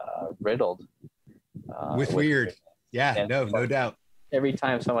was riddled With weird. Yeah, And no doubt. every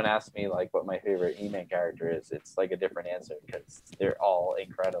time someone asks me like what my favorite He-Man character is, it's like a different answer because they're all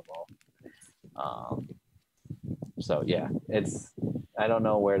incredible. So yeah, I don't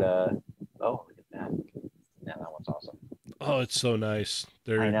know where to. Oh, look at that! Yeah, that one's awesome. Oh, it's so nice.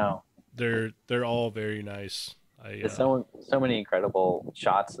 I know. They're all very nice. There's so many incredible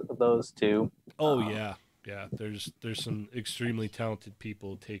shots of those too. Oh yeah. There's some extremely talented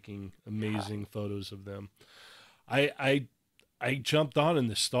people taking amazing photos of them. I jumped on in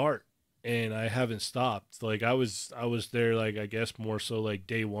the start, and I haven't stopped. Like I was there, like I guess more so like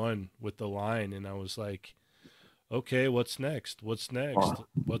day one with the line, and I was like, okay, what's next? What's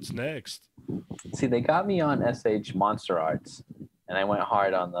next? See, they got me on SH Monster Arts, and I went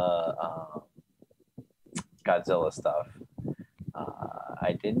hard on the Godzilla stuff.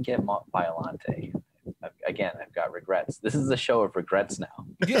 I didn't get Violante. Again, I've got regrets. This is a show of regrets now.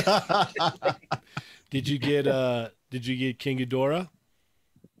 Did you get King Ghidorah?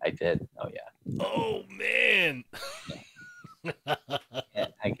 I did. Oh yeah. Oh man.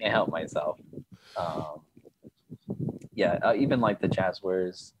 I can't help myself. Even like the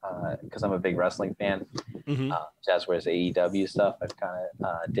Jazzwares, because I'm a big wrestling fan. Mm-hmm. Jazzwares AEW stuff I've kind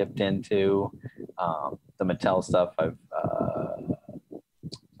of dipped into. The Mattel stuff I've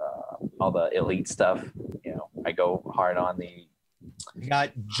all the Elite stuff. I go hard on the. We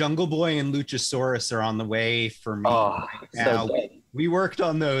got Jungle Boy and Luchasaurus are on the way for me. Oh, now. so good. We worked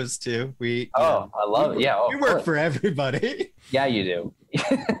on those too. I love it. Yeah, we work for everybody. Yeah, you do.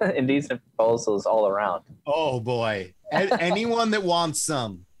 Indecent proposals all around. Oh boy, anyone that wants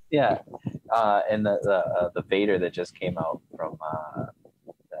some. Yeah, and the Vader that just came out from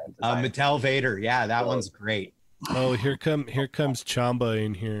designer. Mattel Vader. Yeah, that one's great. Oh, here comes Chamba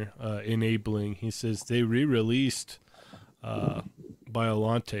in here, enabling. He says they re-released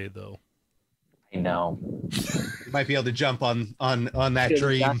Biolante though. I know. You might be able to jump on that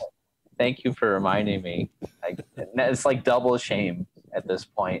dream. Thank you for reminding me. It's like double shame at this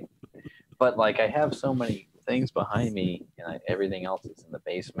point. But like I have so many things behind me, and everything else is in the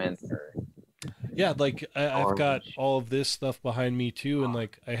basement. Yeah, like I've got all of this stuff behind me too, and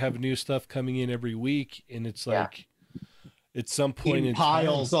like I have new stuff coming in every week, and it's like at some point in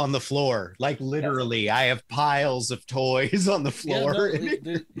piles time, on the floor, like literally, I have piles of toys on the floor.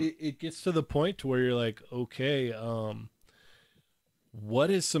 It gets to the point to where you're like, okay,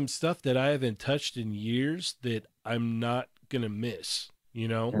 what is some stuff that I haven't touched in years that I'm not gonna miss? You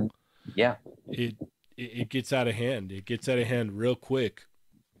know? Yeah. It gets out of hand. It gets out of hand real quick.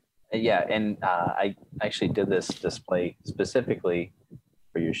 Yeah, and I actually did this display specifically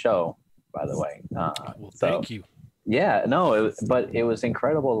for your show, by the way. Well, thank you. Yeah, no, but it was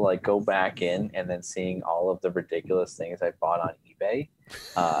incredible to like go back in and then seeing all of the ridiculous things I bought on eBay,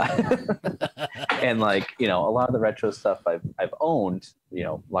 and like a lot of the retro stuff I've owned.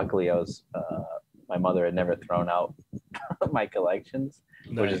 Luckily my mother had never thrown out my collections,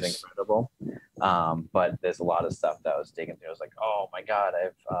 which is incredible. But there's a lot of stuff that I was digging through. I was like, oh my god, I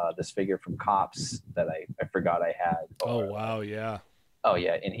have this figure from Cops that I forgot I had. Oh wow, yeah. Oh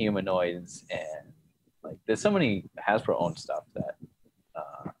yeah, Inhumanoids, and like there's so many Hasbro owned stuff that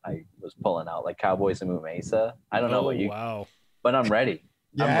I was pulling out, like Cowboys of Moo Mesa. I don't know what you. Wow. But I'm ready.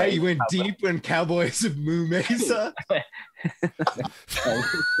 Yeah, you went deep in Cowboys of Moo Mesa.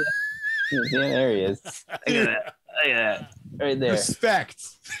 There he is. Look at that. Right there. Respect.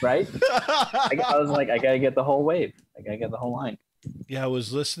 Right? I was like, I gotta get the whole wave. I gotta get the whole line. Yeah, I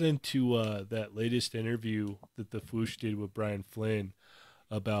was listening to that latest interview that the Foosh did with Brian Flynn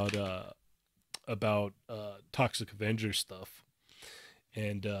about Toxic Avenger stuff,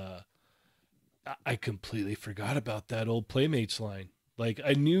 and I completely forgot about that old Playmates line. Like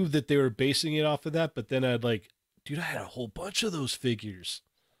I knew that they were basing it off of that, but then I'd like, dude, I had a whole bunch of those figures.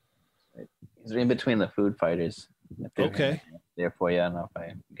 He's in between the Food Fighters. Okay. Therefore, yeah, I don't know if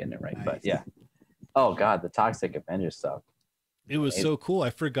I'm getting it right, but yeah. Oh god, the Toxic Avenger stuff. It was so cool. I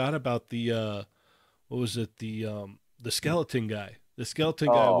forgot about the what was it? The skeleton guy. The skeleton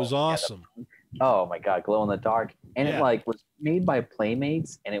guy was awesome. Oh my god, glow in the dark. And it like was made by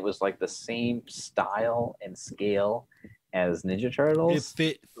Playmates, and it was like the same style and scale as Ninja Turtles. It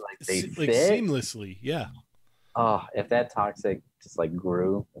fit like they like seamlessly. Yeah. Oh, if that Toxic just like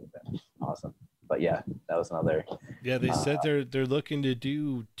grew, awesome. But yeah, that was another. Yeah, they said they're looking to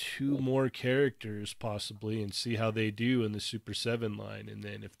do 2 more characters possibly and see how they do in the Super 7 line, and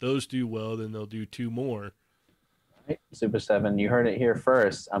then if those do well, then they'll do 2 more. Right. Super 7, you heard it here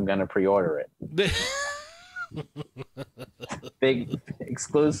first. I'm gonna pre-order it. Big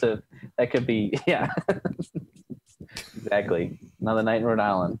exclusive. That could be exactly. Another night in Rhode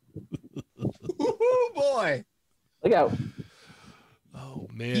Island. Oh boy. Look out. Oh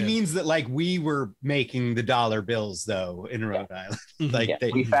man. He means that like we were making the dollar bills though in Rhode Island. Like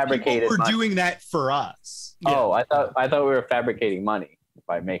we fabricated. We're doing that for us. Oh, I thought we were fabricating money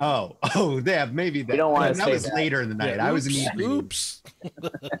by making. Oh, yeah, maybe that. We don't want to that say was that. later in the night. Yeah, I was oops.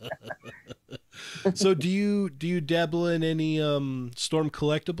 So do you dabble in any Storm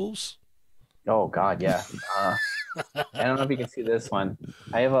collectibles? Oh God, yeah. I don't know if you can see this one.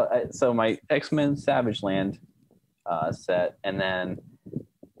 I have so my X-Men Savage Land set, and then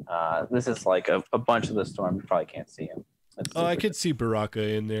this is like a bunch of the Storm. You probably can't see him. I can see Baraka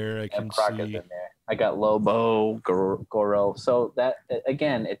in there. I can Baraka's see. in there. I got Lobo, Goro. So that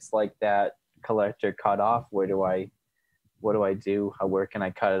again, it's like that collector cutoff. What do I do? Where can I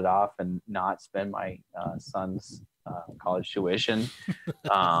cut it off and not spend my son's college tuition?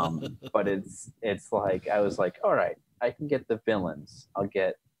 But it's like I was like, all right, I can get the villains. I'll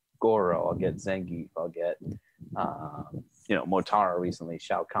get Goro. I'll get Zangief. I'll get Motaro recently,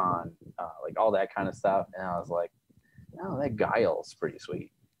 Shao Kahn, like all that kind of stuff. And I was like, no, that Guile's pretty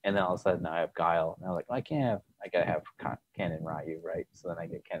sweet. And then all of a sudden I have Guile, and I'm like, well, I gotta have Ken and Ryu, right? So then I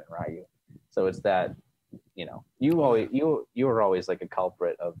get Ken and Ryu. So it's that, you were always like a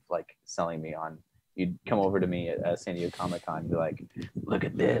culprit of like selling me on. You'd come over to me at San Diego Comic-Con and be like, look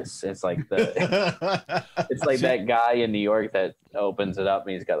at this. It's like it's like that guy in New York that opens it up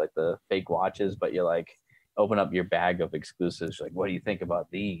and he's got like the fake watches, but you're like, open up your bag of exclusives. You're like, what do you think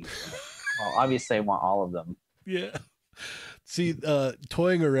about these? Well, obviously I want all of them. Yeah. See,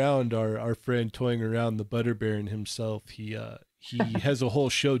 toying around, our friend toying around, the Butter Baron himself, he he has a whole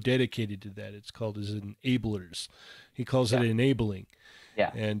show dedicated to that. It's called his Enablers. He calls it enabling.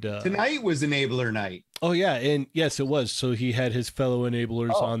 Yeah. And tonight was Enabler night. Oh yeah, and yes, it was. So he had his fellow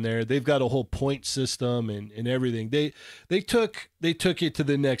enablers on there. They've got a whole point system and everything. They took it to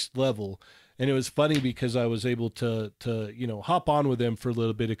the next level. And it was funny because I was able to hop on with them for a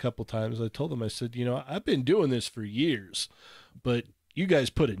little bit a couple times. I told them, I said, I've been doing this for years, but you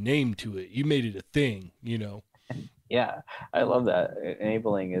guys put a name to it. You made it a thing, Yeah, I love that.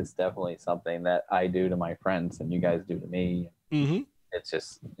 Enabling is definitely something that I do to my friends and you guys do to me. Mm-hmm. It's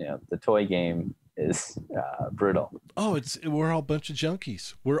just, the toy game is brutal. Oh, we're all a bunch of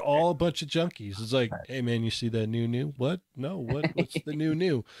junkies. We're all a bunch of junkies. It's like, hey man, you see that new? What? No, what's the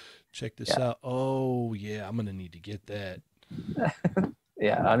new? Check this out. Oh yeah, I'm gonna need to get that.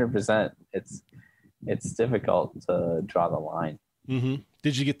 Yeah, 100%. It's difficult to draw the line. Mm-hmm.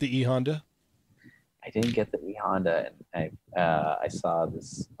 Did you get the E Honda? I didn't get the E Honda, and I saw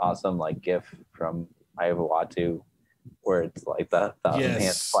this awesome GIF from Iwatu where it's like the hand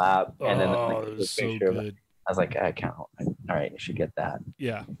slap, and then it was so good. I was like, I can't. All right, you should get that.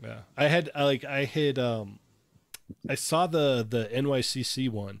 Yeah. I saw the NYCC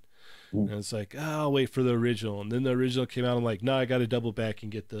one, and it's like, I'll wait for the original, and then the original came out. I'm like, no, I got to double back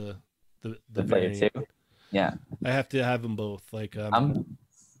and get the player too. Yeah, I have to have them both. Like,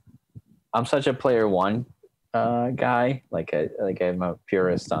 I'm such a player one guy. I'm a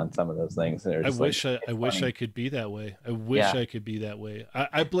purist on some of those things. I wish I could be that way. I could be that way.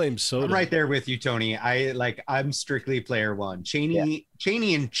 I blame Soda. I'm right there with you, Tony. I'm strictly player one. Cheney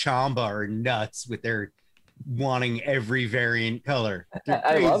and Chamba are nuts with their wanting every variant color.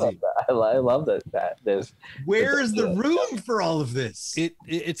 I love that. I love that. Where is the room for all of this?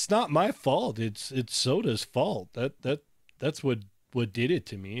 It's not my fault. It's Soda's fault. That's what did it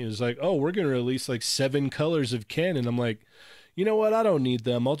to me. It was like, oh, we're going to release 7 colors of Ken. And I'm like, you know what? I don't need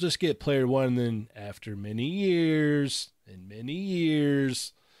them. I'll just get player one. And then after many years,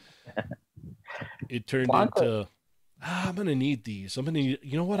 it turned into, I'm going to need these. You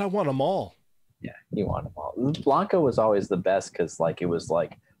know what? I want them all. Yeah, you want them all. Blanca was always the best because it was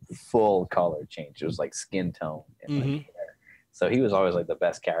full color change. It was skin tone and hair. So he was always the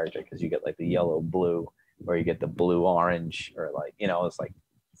best character because you get the yellow blue, or you get the blue orange, or it's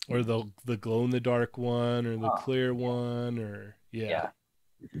or the glow in the dark one, or the clear one, or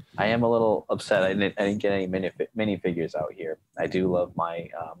I am a little upset. I didn't get any minifigures out here. I do love my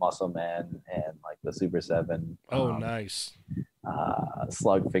Muscle Man and the Super 7. Oh, nice.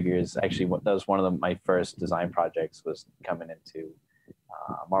 Slug figures. Actually, that was one of my first design projects, was coming into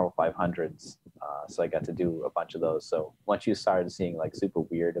Marvel 500s. So I got to do a bunch of those. So once you started seeing super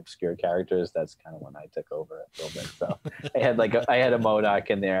weird, obscure characters, that's kind of when I took over a little bit. So I had I had a MODOK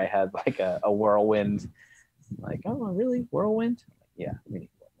in there. I had a Whirlwind. Oh, really? Whirlwind? Yeah.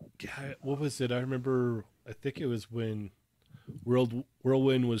 What was it? I remember. I think it was when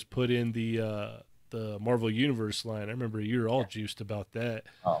Whirlwind was put in the Marvel Universe line. I remember you were all juiced about that.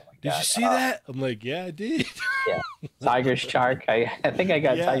 Oh my God. Did you see that? I'm like, yeah, I did. Yeah. Tiger Shark. I think I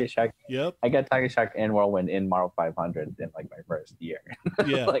got Tiger Shark. Yep. I got Tiger Shark and Whirlwind in Marvel 500 in my first year.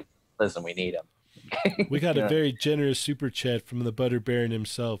 Yeah. Listen, we need him. We got a very generous super chat from the Butter Baron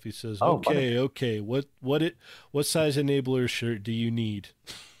himself. He says, okay. What size enabler shirt do you need?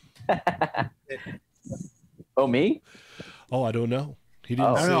 Oh, me? Oh, I don't know. He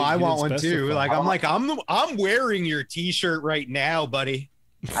didn't. I don't know. I want one too. I'm wearing your T-shirt right now, buddy.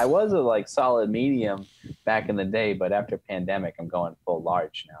 I was a solid medium back in the day, but after pandemic, I'm going full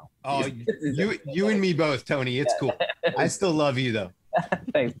large now. Oh, you and me both, Tony. It's cool. I still love you though.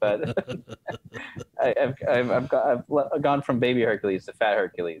 Thanks, bud. I've gone from baby Hercules to fat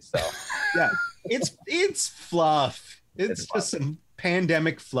Hercules. So yeah, it's fluff. It's just some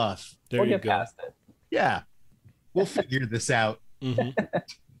pandemic fluff. We'll get past it. Yeah, we'll figure this out. Mm-hmm.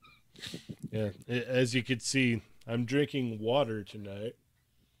 Yeah, as you could see, I'm drinking water tonight.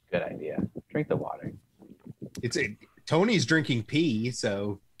 Good idea. Drink the water. Tony's drinking pee,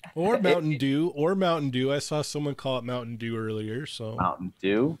 so or Mountain Dew. I saw someone call it Mountain Dew earlier. So Mountain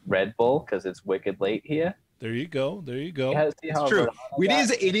Dew, Red Bull, because it's wicked late here. There you go. It's true.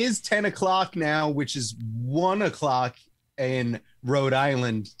 It is 10 o'clock now, which is 1 o'clock in Rhode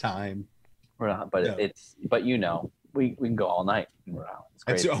Island time. But we can go all night in Rhode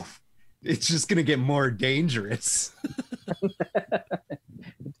Island. So it's just gonna get more dangerous.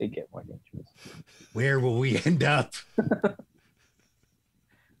 It did get more dangerous. Where will we end up?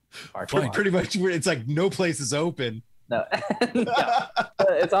 Pretty much, it's no place is open. No, yeah.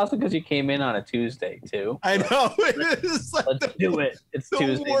 It's also because you came in on a Tuesday too. I know. It's Let's do it. It's the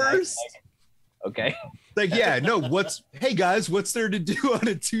Tuesday worst. Okay. Like, yeah, no, hey guys, what's there to do on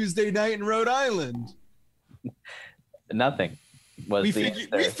a Tuesday night in Rhode Island? Nothing was We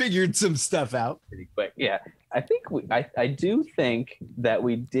the figured some stuff out. pretty quick. Yeah. I think I do think that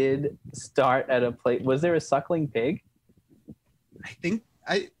we did start at a place. Was there a suckling pig I think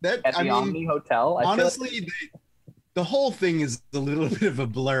at the Omni Hotel? I honestly, feel like the whole thing is a little bit of a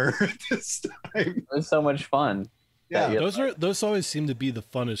blur at this time. it was so much fun. Yeah. Those always seem to be the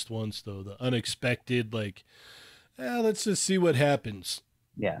funnest ones, though. The unexpected, like, let's just see what happens.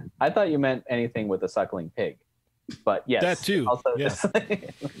 Yeah. I thought you meant anything with a suckling pig. But yes. That too. Also, Yeah.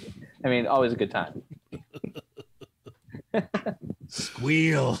 I mean, always a good time.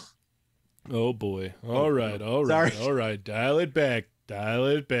 Squeal. Oh boy! All right, Sorry. all right. Dial it back. I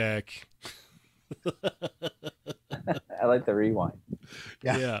like the rewind.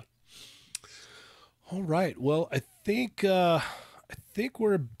 Yeah. All right. Well, I think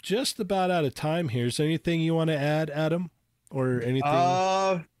we're just about out of time here. Is there anything you want to add, Adam, or anything?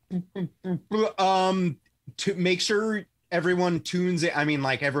 To make sure everyone tunes it. I mean,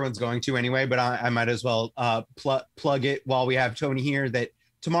 like everyone's going to anyway, but I might as well plug it while we have Tony here. That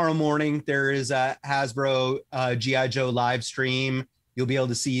tomorrow morning there is a Hasbro GI Joe live stream. You'll be able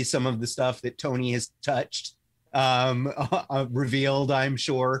to see some of the stuff that Tony has touched, revealed, I'm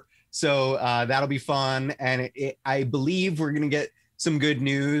sure. So that'll be fun, and I believe we're gonna get some good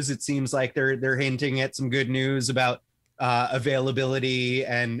news. It seems like they're hinting at some good news about availability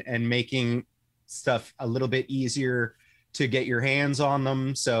and making stuff a little bit easier to get your hands on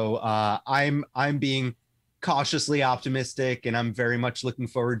them. So I'm being cautiously optimistic, and I'm very much looking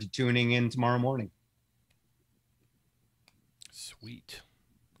forward to tuning in tomorrow morning. Sweet.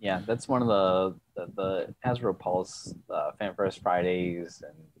 Yeah, that's one of the Hasbro Pulse Fan First Fridays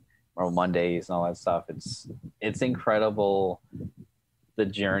and Marvel Mondays and all that stuff. It's incredible the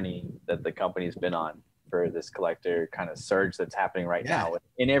journey that the company's been on for this collector kind of surge that's happening right now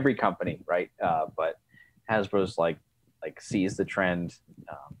in every company, right? But Hasbro's like sees the trend,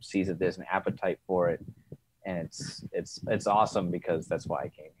 sees that there's an appetite for it, and it's awesome because that's why I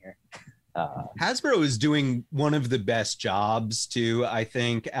came here. Hasbro is doing one of the best jobs too, I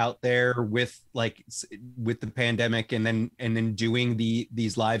think, out there with the pandemic, and then doing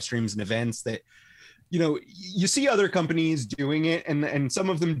these live streams and events that, you know, you see other companies doing it, and some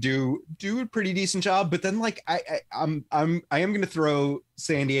of them do a pretty decent job, but then like I am going to throw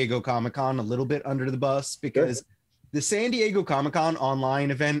San Diego Comic-Con a little bit under the bus, because the San Diego Comic-Con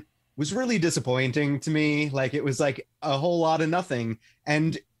online event was really disappointing to me. Like, it was like a whole lot of nothing,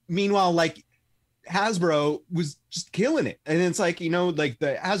 and meanwhile, like, Hasbro was just killing it. And it's like, you know, like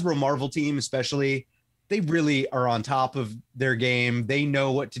the Hasbro Marvel team, especially, they really are on top of their game. They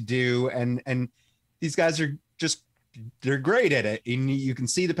know what to do. And these guys are just, they're great at it. And you can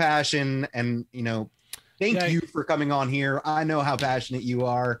see the passion, and, you know, thank you for coming on here. I know how passionate you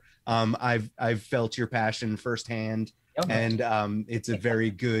are. I've felt your passion firsthand, and it's a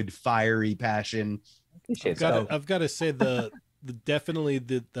very good, fiery passion. I've got to say definitely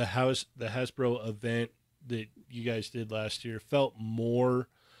the Hasbro event that you guys did last year felt more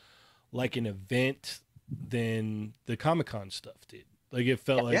like an event than the Comic-Con stuff did. Like, it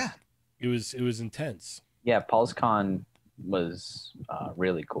felt like it was intense. Yeah, PulseCon was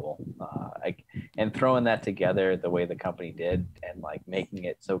really cool. And throwing that together the way the company did, and like making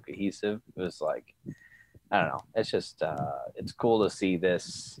it so cohesive, it was like, I don't know. It's just it's cool to see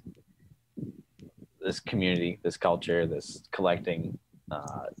this community, this culture, this collecting,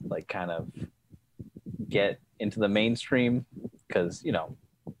 like kind of get into the mainstream, because, you know,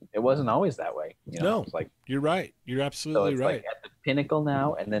 it wasn't always that way. You know? No, it's like, you're right. You're absolutely right. Like at the pinnacle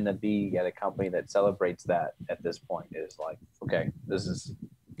now, and then to be at a company that celebrates that at this point is like, okay, this is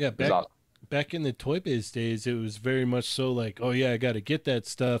awesome. Back in the Toy Biz days, it was very much so like, oh yeah, I got to get that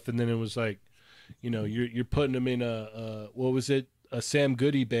stuff, and then it was like, you know, you're putting them in a what was it? A Sam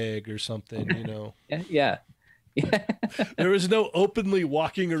Goody bag or something, you know. Yeah. There was no openly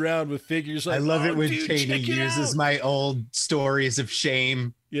walking around with figures like, I love it when Katie uses my old stories of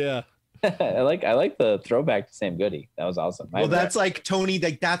shame. Yeah. I like the throwback to Sam Goody. That was awesome. Well, that's like Tony,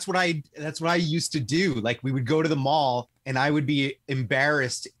 like that's what I used to do. Like, we would go to the mall, and I would be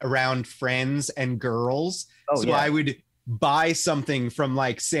embarrassed around friends and girls. I would buy something from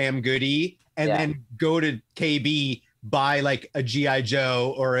like Sam Goody, and then go to KB, buy like a GI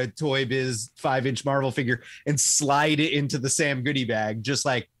Joe or a Toy Biz 5-inch Marvel figure, and slide it into the Sam Goody bag, just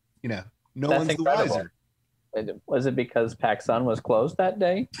like, you know, no That's one's incredible. the wiser. Was it because PacSun was closed that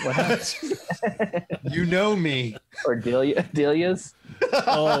day? What happened? You know me. Or Delia's?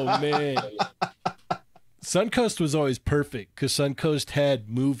 Oh man. Suncoast was always perfect because Suncoast had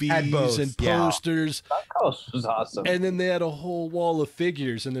movies both, and yeah. posters, Suncoast was awesome. and then they had a whole wall of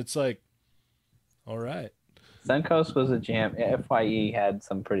figures, and it's like, all right. Suncoast was a jam. FYE had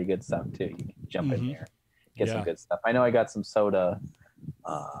some pretty good stuff too. You can jump in there, get some good stuff. I know I got some Soda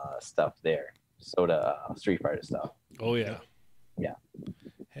stuff there. Soda Street Fighter stuff. Oh yeah. Yeah.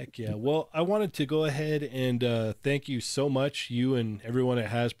 Heck yeah. Well, I wanted to go ahead and thank you so much, you and everyone at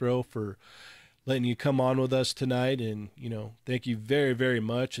Hasbro, for letting you come on with us tonight. And, thank you very, very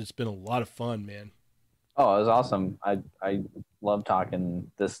much. It's been a lot of fun, man. Oh, it was awesome. I love talking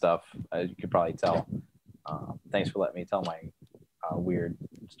this stuff, as you could probably tell. Thanks for letting me tell my weird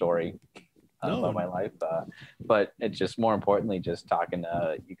story about my life. But it's just more importantly, just talking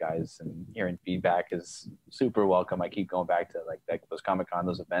to you guys and hearing feedback is super welcome. I keep going back to like those Comic-Con,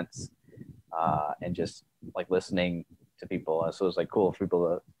 those events, and just like listening to people. So it was like cool for people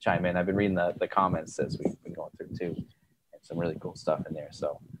to chime in. I've been reading the comments as we've been going through too, and some really cool stuff in there.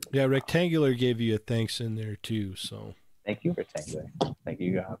 So yeah, Rectangular gave you a thanks in there too. So thank you, Rectangular. Thank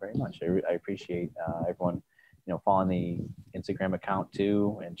you very much. I appreciate everyone, following the Instagram account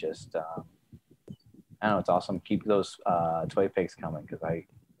too, and just I don't know, it's awesome. Keep those toy pics coming because I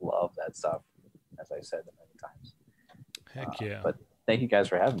love that stuff, as I said many times. Heck yeah! But thank you guys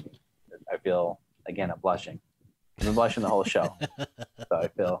for having me. I feel, again, I'm blushing. I've been blushing the whole show, so I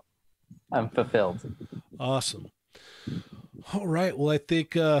feel I'm fulfilled. Awesome. All right. Well, I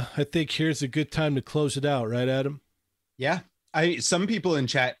think here's a good time to close it out, right, Adam? Yeah. Some people in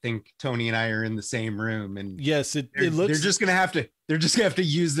chat think Tony and I are in the same room, and yes, it looks. They're just gonna have to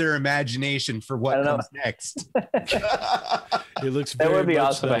use their imagination for what comes next. It looks very would be much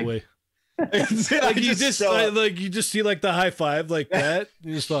awesome. that way. Like you just see like the high five like that.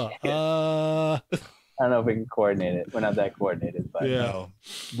 You just thought, I don't know if we can coordinate it. We're not that coordinated, but yeah.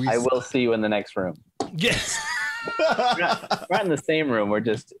 I will see you in the next room. Yes. We're not in the same room. We're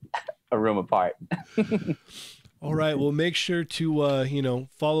just a room apart. All right. Well, make sure to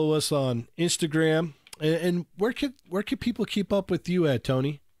follow us on Instagram. And where could people keep up with you at,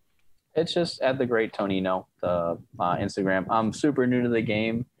 Tony? It's just at the Great Tonino, the Instagram. I'm super new to the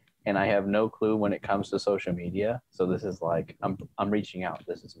game, and I have no clue when it comes to social media. So this is like I'm reaching out.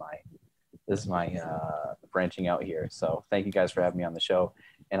 This is my branching out here. So thank you guys for having me on the show.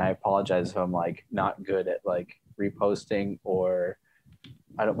 And I apologize if I'm like not good at like reposting or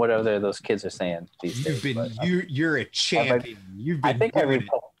whatever those kids are saying these days. You're a champion.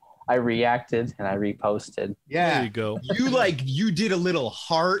 I reacted and I reposted. Yeah, there you go. You did a little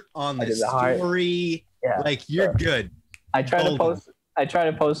heart on the story. Yeah, like you're good. I try to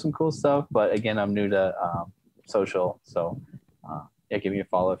post some cool stuff, but again, I'm new to social, so give me a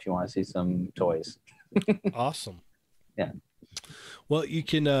follow if you want to see some toys. Awesome. Yeah. Well, you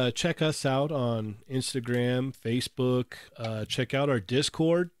can check us out on Instagram, Facebook. Check out our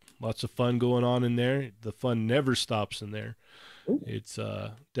Discord. Lots of fun going on in there. The fun never stops in there. It's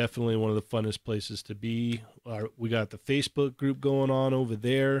definitely one of the funnest places to be. We got the Facebook group going on over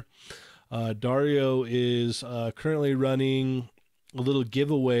there. Dario is currently running a little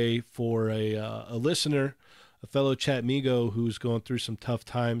giveaway for a listener, a fellow Chatmigo who's going through some tough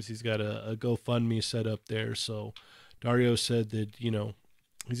times. He's got a GoFundMe set up there. So Dario said that, he's going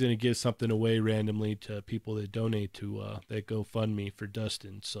to give something away randomly to people that donate to that GoFundMe for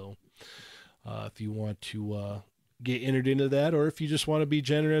Dustin. So if you want to get entered into that, or if you just want to be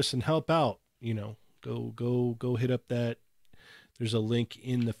generous and help out, go hit up that. There's a link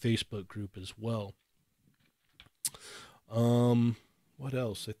in the Facebook group as well. What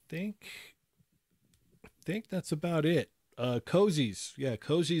else? I think that's about it. Cozies. Yeah,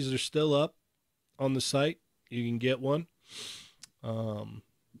 cozies are still up on the site. You can get one.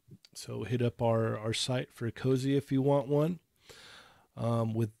 So hit up our site for a cozy if you want one.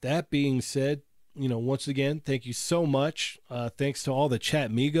 With that being said, once again, thank you so much. Thanks to all the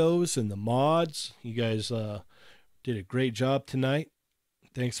Chatmigos and the mods. You guys did a great job tonight.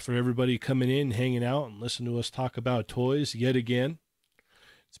 Thanks for everybody coming in, hanging out, and listening to us talk about toys yet again.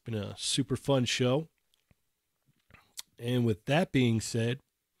 It's been a super fun show. And with that being said,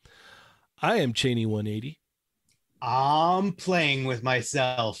 I am Cheney 180. I'm playing with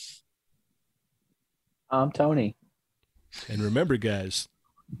myself. I'm Tony. And remember, guys,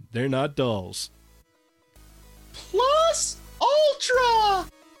 they're not dolls. Plus Ultra!